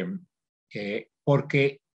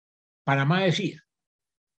 porque Panamá decía,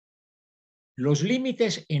 los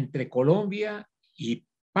límites entre Colombia y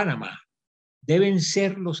Panamá deben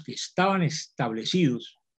ser los que estaban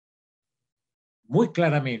establecidos muy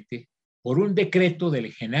claramente por un decreto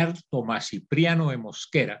del general Tomás Cipriano de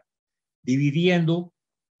Mosquera, dividiendo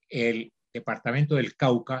el departamento del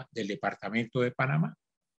Cauca del departamento de Panamá.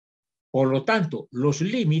 Por lo tanto, los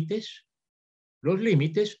límites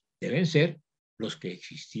deben ser los que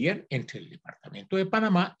existían entre el departamento de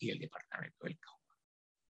Panamá y el departamento del Cauca.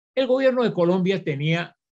 El gobierno de Colombia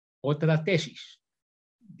tenía otra tesis.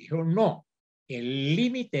 Dijeron, no, el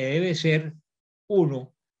límite debe ser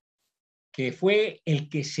uno que fue el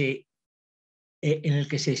que en el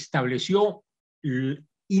que se estableció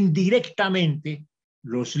indirectamente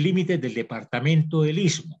los límites del departamento del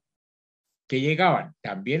Istmo, que llegaban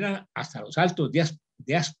también hasta los Altos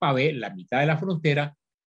de Aspavé, la mitad de la frontera,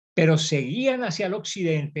 pero seguían hacia el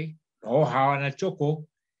occidente, no bajaban al Chocó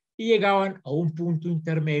y llegaban a un punto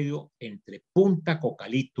intermedio entre Punta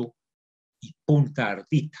Cocalito y Punta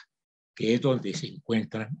Ardita, que es donde se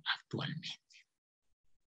encuentran actualmente.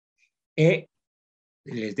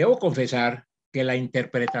 Les debo confesar que la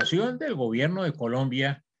interpretación del gobierno de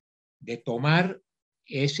Colombia de tomar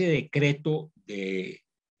ese decreto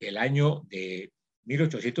del año de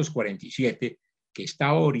 1847, que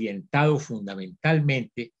estaba orientado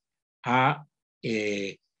fundamentalmente a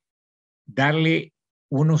darle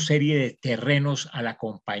una serie de terrenos a la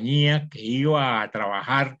compañía que iba a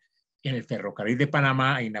trabajar en el ferrocarril de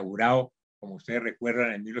Panamá, inaugurado, como ustedes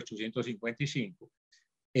recuerdan, en 1855,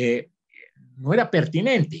 no era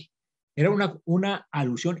pertinente, era una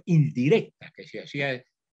alusión indirecta que se hacía.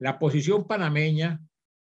 La posición panameña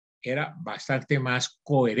era bastante más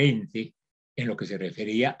coherente en lo que se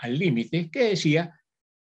refería al límite, que decía,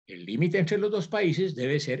 el límite entre los dos países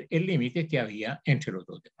debe ser el límite que había entre los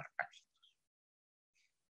dos departamentos.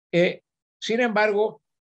 Sin embargo,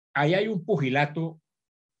 ahí hay un pugilato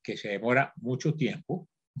que se demora mucho tiempo,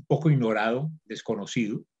 un poco ignorado,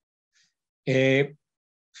 desconocido.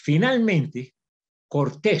 Finalmente,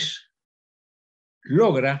 Cortés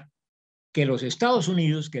logra que los Estados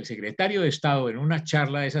Unidos, que el secretario de Estado en una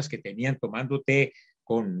charla de esas que tenían tomando té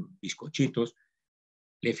con bizcochitos,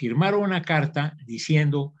 le firmaron una carta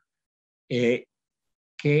diciendo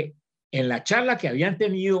que en la charla que habían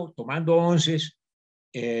tenido tomando onces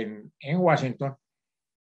en Washington,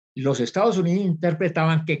 los Estados Unidos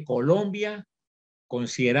interpretaban que Colombia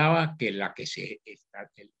consideraba que la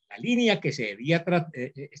línea que se debía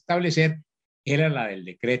establecer era la del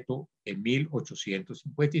decreto de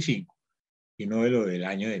 1855 y no de lo del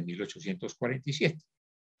año de 1847.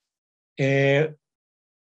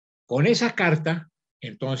 Con esa carta,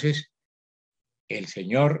 entonces, el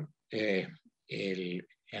señor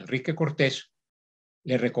Enrique Cortés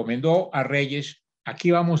le recomendó a Reyes: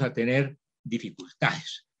 aquí vamos a tener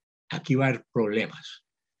dificultades, aquí va a haber problemas.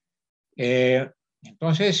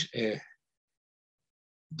 Entonces,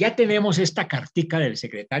 ya tenemos esta cartica del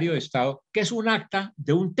secretario de Estado, que es un acta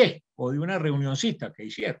de un té o de una reunioncita que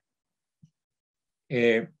hicieron.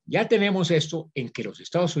 Ya tenemos esto en que los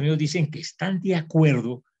Estados Unidos dicen que están de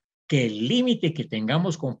acuerdo que el límite que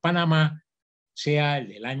tengamos con Panamá sea el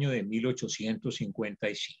del año de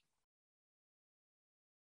 1855.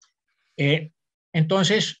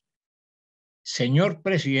 Entonces, señor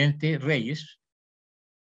presidente Reyes,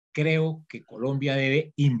 creo que Colombia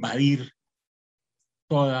debe invadir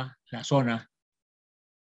toda la zona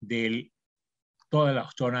de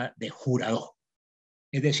Juradó,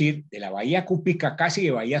 es decir, de la Bahía Cúpica, casi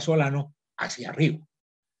de Bahía Solano, hacia arriba.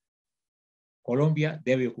 Colombia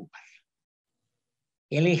debe ocuparla.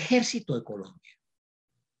 El ejército de Colombia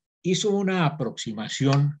hizo una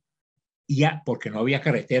aproximación, ya porque no había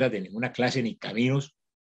carreteras de ninguna clase ni caminos,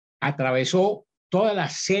 atravesó toda la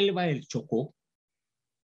selva del Chocó,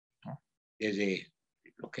 ¿no?, desde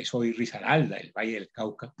lo que es hoy Risaralda, el Valle del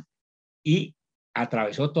Cauca, y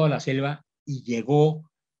atravesó toda la selva y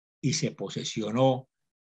llegó y se posesionó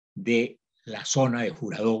de la zona de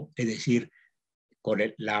Juradó, es decir, con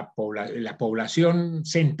la población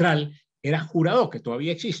central era Juradó, que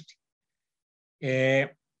todavía existe.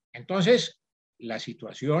 Entonces, la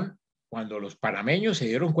situación, cuando los panameños se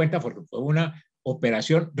dieron cuenta, porque fue una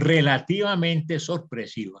operación relativamente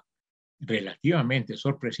sorpresiva,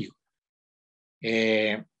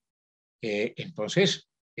 entonces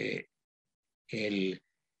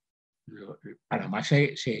Panamá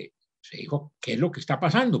se dijo: ¿qué es lo que está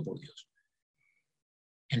pasando, por Dios?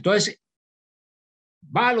 Entonces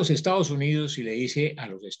va a los Estados Unidos y le dice a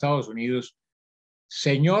los Estados Unidos: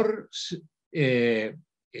 señor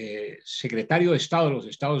secretario de Estado de los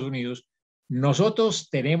Estados Unidos, nosotros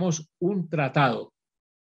tenemos un tratado,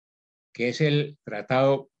 que es el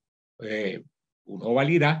tratado Uno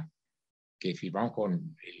Valirá, que firmamos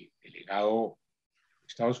con el delegado de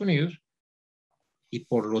Estados Unidos, y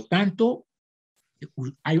por lo tanto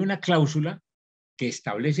hay una cláusula que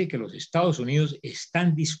establece que los Estados Unidos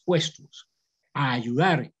están dispuestos a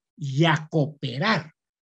ayudar y a cooperar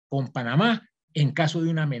con Panamá en caso de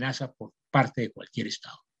una amenaza por parte de cualquier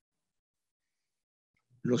Estado.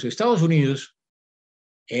 Los Estados Unidos,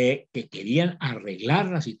 que querían arreglar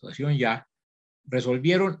la situación ya,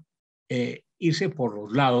 resolvieron irse por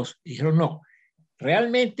los lados y dijeron: no,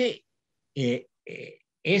 realmente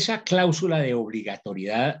esa cláusula de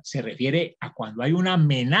obligatoriedad se refiere a cuando hay una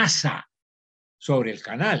amenaza sobre el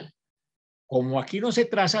canal. Como aquí no se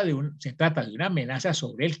trata de una amenaza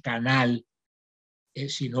sobre el canal,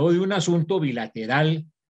 sino de un asunto bilateral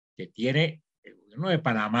que tiene el gobierno de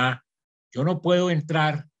Panamá, yo no puedo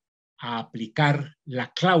entrar a aplicar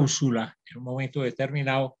la cláusula en un momento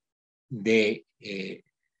determinado de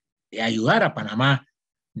ayudar a Panamá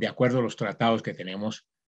de acuerdo a los tratados que tenemos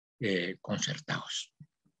concertados.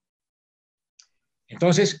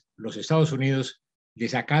 Entonces, los Estados Unidos le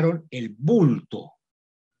sacaron el bulto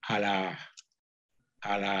al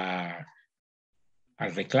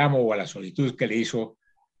reclamo o a la solicitud que le hizo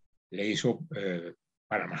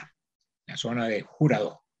Panamá, la zona de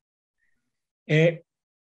Juradó.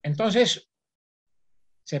 Entonces,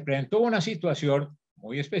 se presentó una situación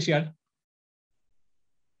muy especial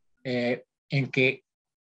en que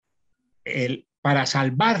para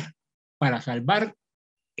salvar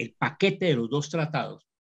el paquete de los dos tratados,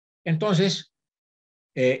 entonces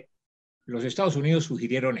los Estados Unidos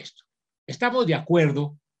sugirieron esto: estamos de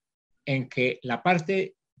acuerdo en que la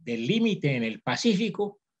parte del límite en el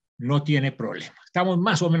Pacífico no tiene problema, estamos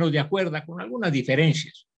más o menos de acuerdo, con algunas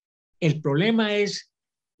diferencias. El problema es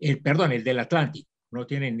el del Atlántico, no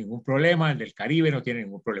tiene ningún problema, el del Caribe no tiene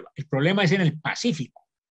ningún problema. El problema es en el Pacífico,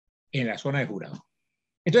 en la zona de Juradó.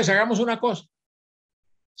 Entonces hagamos una cosa: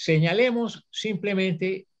 señalemos,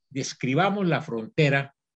 simplemente describamos la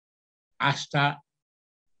frontera hasta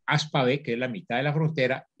Aspabé, que es la mitad de la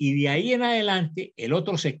frontera, y de ahí en adelante el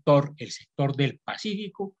otro sector, el sector del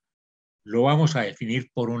Pacífico, lo vamos a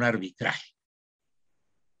definir por un arbitraje.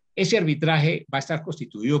 Ese arbitraje va a estar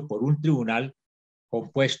constituido por un tribunal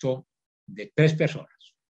compuesto de 3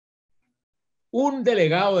 personas. un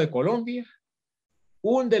delegado de Colombia,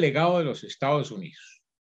 un delegado de los Estados Unidos,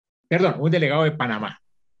 perdón, un delegado de Panamá.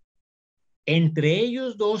 Entre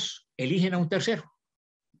ellos dos eligen a un tercero.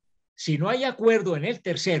 Si no hay acuerdo en el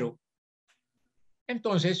tercero,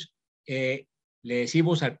 entonces le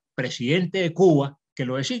decimos al presidente de Cuba que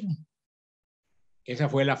lo designe. Esa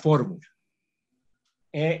fue la fórmula.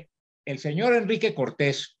 El señor Enrique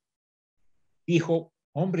Cortés dijo,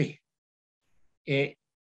 hombre,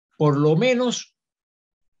 por lo menos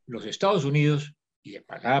los Estados Unidos y de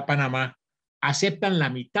pasada Panamá aceptan la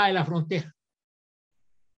mitad de la frontera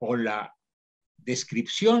con la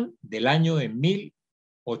descripción del año de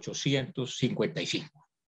 1855.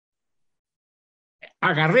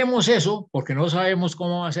 Agarremos eso porque no sabemos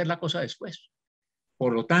cómo va a ser la cosa después.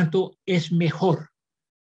 Por lo tanto, es mejor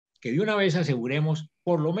que de una vez aseguremos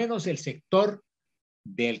por lo menos el sector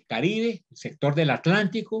del Caribe, el sector del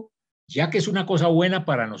Atlántico, ya que es una cosa buena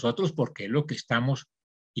para nosotros porque es lo que estamos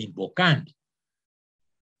invocando.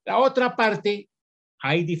 La otra parte,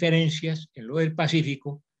 hay diferencias en lo del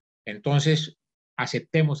Pacífico, entonces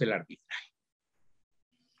aceptemos el arbitraje.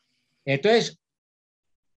 Entonces,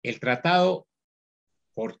 el tratado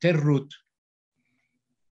Cortés-Ruth,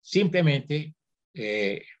 simplemente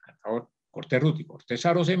Cortés-Ruth y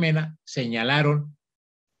Cortés-Arosemena señalaron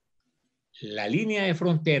la línea de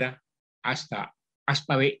frontera hasta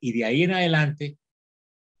Aspavé y de ahí en adelante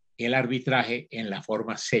el arbitraje en la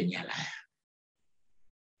forma señalada.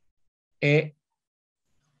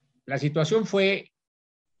 La situación fue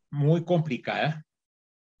muy complicada.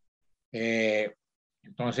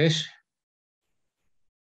 Entonces,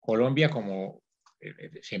 Colombia, como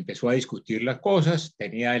se empezó a discutir las cosas,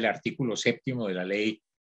 tenía el artículo 7º de la ley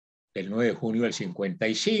del 9 de junio del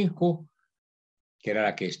 55, que era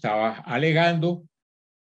la que estaba alegando,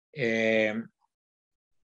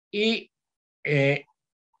 y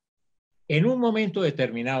en un momento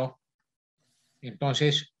determinado,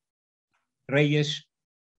 entonces, Reyes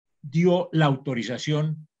dio la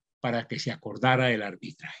autorización para que se acordara el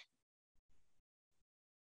arbitraje.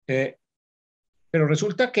 Pero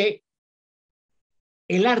resulta que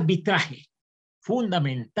el arbitraje,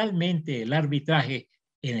 fundamentalmente el arbitraje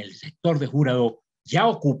en el sector de Jurado, ya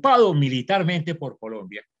ocupado militarmente por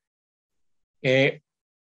Colombia,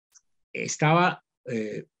 estaba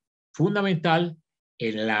fundamental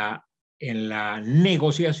en la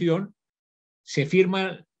negociación.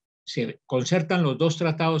 Se concertan los dos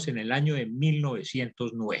tratados en el año de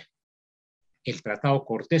 1909, el tratado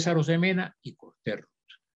Cortés-Arosemena y Cortés-Ruth,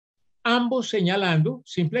 ambos señalando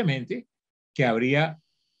simplemente que habría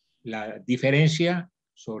la diferencia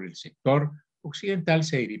sobre el sector occidental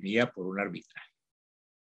se dirimía por un arbitraje.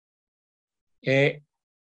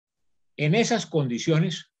 En esas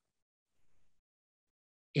condiciones,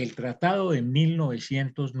 el tratado de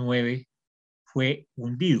 1909 fue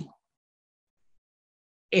hundido,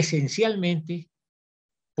 esencialmente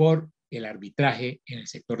por el arbitraje en el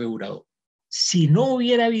sector de Jurado. Si no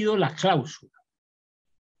hubiera habido la cláusula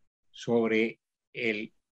sobre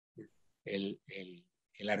el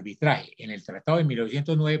arbitraje en el tratado de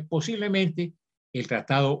 1909, posiblemente el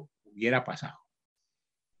tratado hubiera pasado.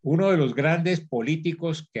 Uno de los grandes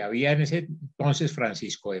políticos que había en ese entonces,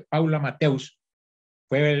 Francisco de Paula Mateus,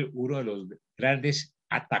 fue uno de los grandes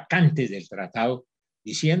atacantes del tratado,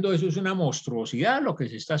 diciendo eso es una monstruosidad lo que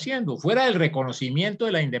se está haciendo. Fuera del reconocimiento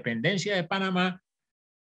de la independencia de Panamá,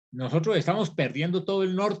 nosotros estamos perdiendo todo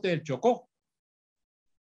el norte del Chocó.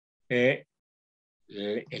 El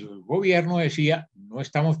gobierno decía, no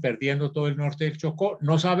estamos perdiendo todo el norte del Chocó,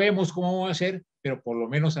 no sabemos cómo va a ser, pero por lo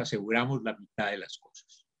menos aseguramos la mitad de las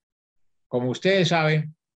cosas. Como ustedes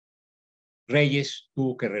saben, Reyes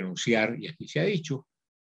tuvo que renunciar, y aquí se ha dicho,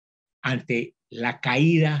 ante la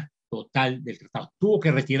caída total del tratado. Tuvo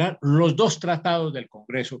que retirar los dos tratados del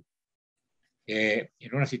Congreso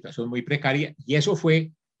en una situación muy precaria, y eso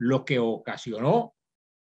fue lo que ocasionó,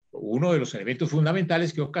 uno de los elementos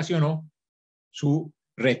fundamentales que ocasionó su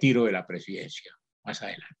retiro de la presidencia más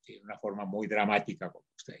adelante, de una forma muy dramática, como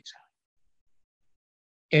ustedes saben.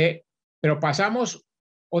 Pero pasamos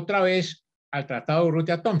otra vez al Tratado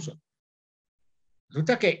Urrutia-Thomson.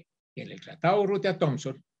 Resulta que en el Tratado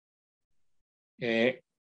Urrutia-Thomson,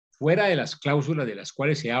 fuera de las cláusulas de las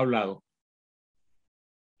cuales se ha hablado,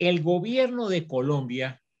 el gobierno de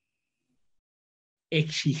Colombia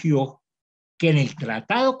exigió que en el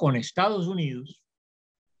tratado con Estados Unidos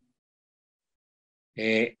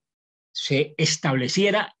se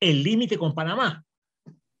estableciera el límite con Panamá.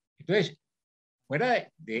 Entonces, fuera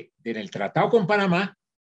del tratado con Panamá,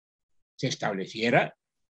 se estableciera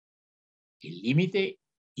el límite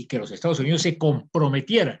y que los Estados Unidos se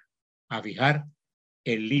comprometieran a fijar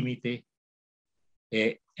el límite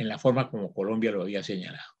en la forma como Colombia lo había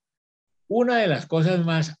señalado. Una de las cosas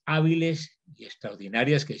más hábiles y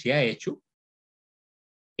extraordinarias que se ha hecho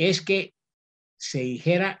es que se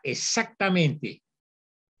dijera exactamente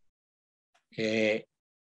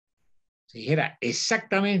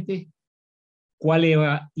cuál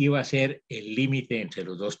iba a ser el límite entre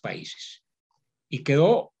los dos países. Y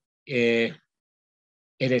quedó en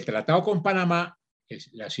el tratado con Panamá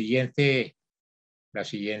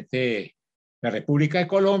la República de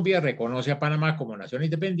Colombia reconoce a Panamá como nación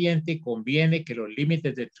independiente y conviene que los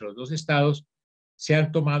límites entre los dos estados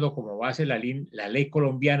sean tomados como base la ley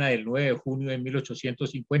colombiana del 9 de junio de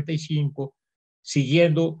 1855,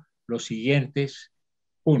 siguiendo los siguientes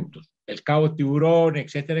puntos: el Cabo Tiburón,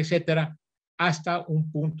 etcétera, etcétera, hasta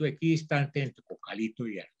un punto equidistante entre Cocalito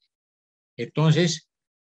y Arce. Entonces,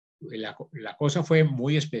 la cosa fue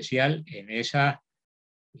muy especial en esa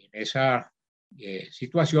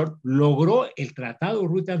situación. Logró el Tratado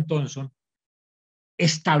Urrutia-Thomson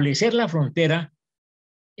establecer la frontera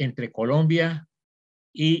entre Colombia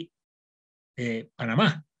y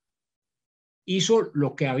Panamá. Hizo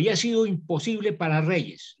lo que había sido imposible para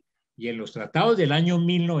Reyes, y en los tratados del año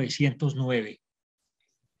 1909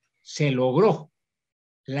 se logró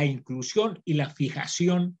la inclusión y la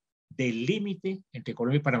fijación del límite entre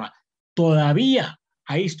Colombia y Panamá. Todavía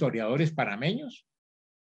hay historiadores panameños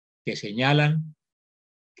que señalan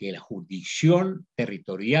que la jurisdicción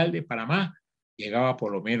territorial de Panamá llegaba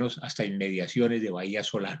por lo menos hasta inmediaciones de Bahía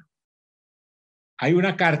Solano. Hay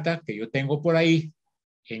una carta que yo tengo por ahí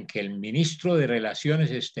en que el ministro de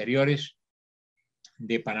Relaciones Exteriores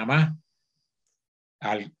de Panamá,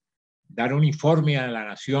 al dar un informe a la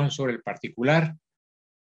nación sobre el particular,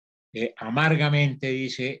 amargamente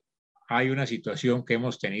dice: hay una situación que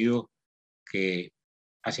hemos tenido que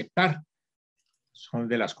aceptar. Son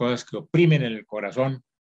de las cosas que oprimen en el corazón,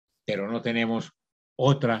 pero no tenemos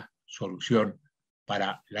otra solución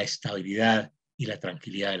para la estabilidad y la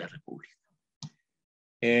tranquilidad de la República.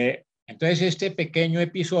 Entonces, este pequeño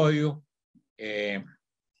episodio del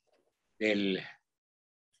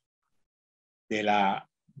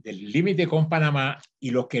límite con Panamá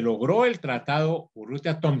y lo que logró el Tratado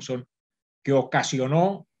Urrutia-Thomson, que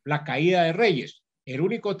ocasionó la caída de Reyes, el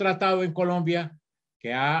único tratado en Colombia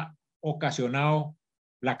que ha ocasionado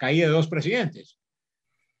la caída de dos presidentes.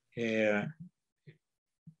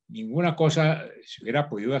 Ninguna cosa se hubiera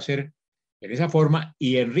podido hacer de esa forma,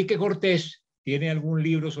 y Enrique Cortés tiene algún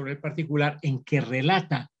libro sobre el particular en que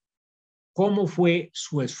relata cómo fue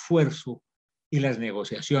su esfuerzo y las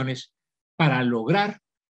negociaciones para lograr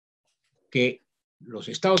que los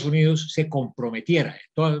Estados Unidos se comprometiera de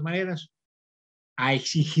todas maneras a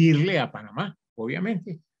exigirle a Panamá,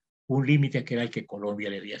 obviamente, un límite que era el que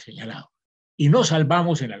Colombia le había señalado. Y nos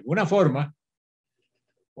salvamos en alguna forma,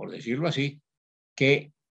 por decirlo así,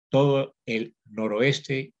 que todo el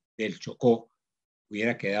noroeste del Chocó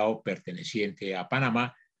hubiera quedado perteneciente a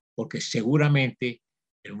Panamá, porque seguramente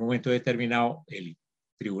en un momento determinado el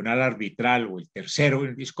tribunal arbitral o el tercero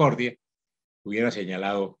en discordia hubiera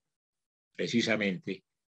señalado precisamente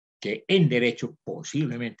que en derecho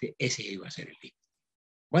posiblemente ese iba a ser el límite.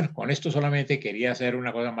 Bueno, con esto solamente quería hacer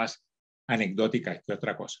una cosa más anecdótica que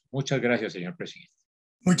otra cosa. Muchas gracias, señor presidente.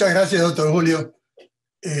 Muchas gracias, doctor Julio.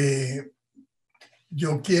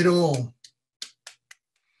 Yo quiero,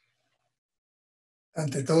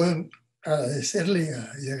 ante todo, agradecerle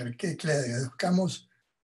y que le agradezcamos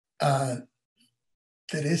a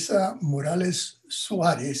Teresa Morales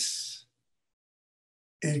Suárez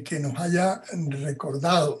el que nos haya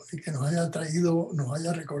recordado, el que nos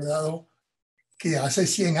haya recordado que hace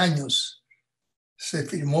 100 años se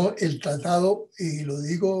firmó el tratado, y lo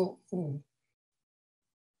digo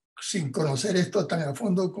sin conocer esto tan a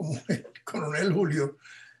fondo como el coronel Julio,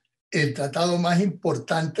 el tratado más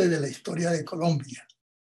importante de la historia de Colombia.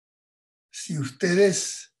 Si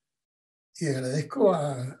ustedes, y agradezco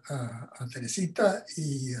a Teresita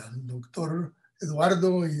y al doctor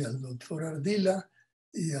Eduardo y al doctor Ardila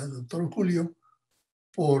y al doctor Julio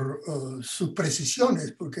por sus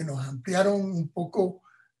precisiones, porque nos ampliaron un poco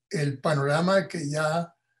el panorama que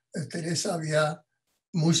ya Teresa había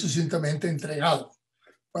muy sucintamente entregado.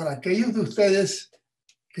 Para aquellos de ustedes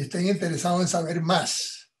que estén interesados en saber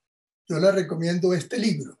más, yo les recomiendo este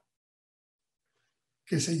libro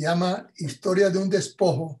que se llama Historia de un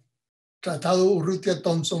despojo, Tratado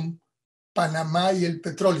Urrutia-Thomson, Panamá y el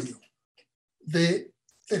petróleo, de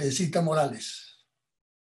Teresita Morales.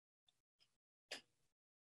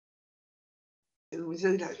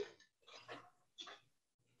 Muchas gracias.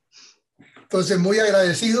 Entonces, muy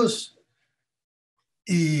agradecidos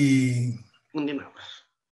y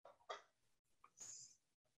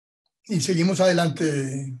Y seguimos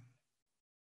adelante.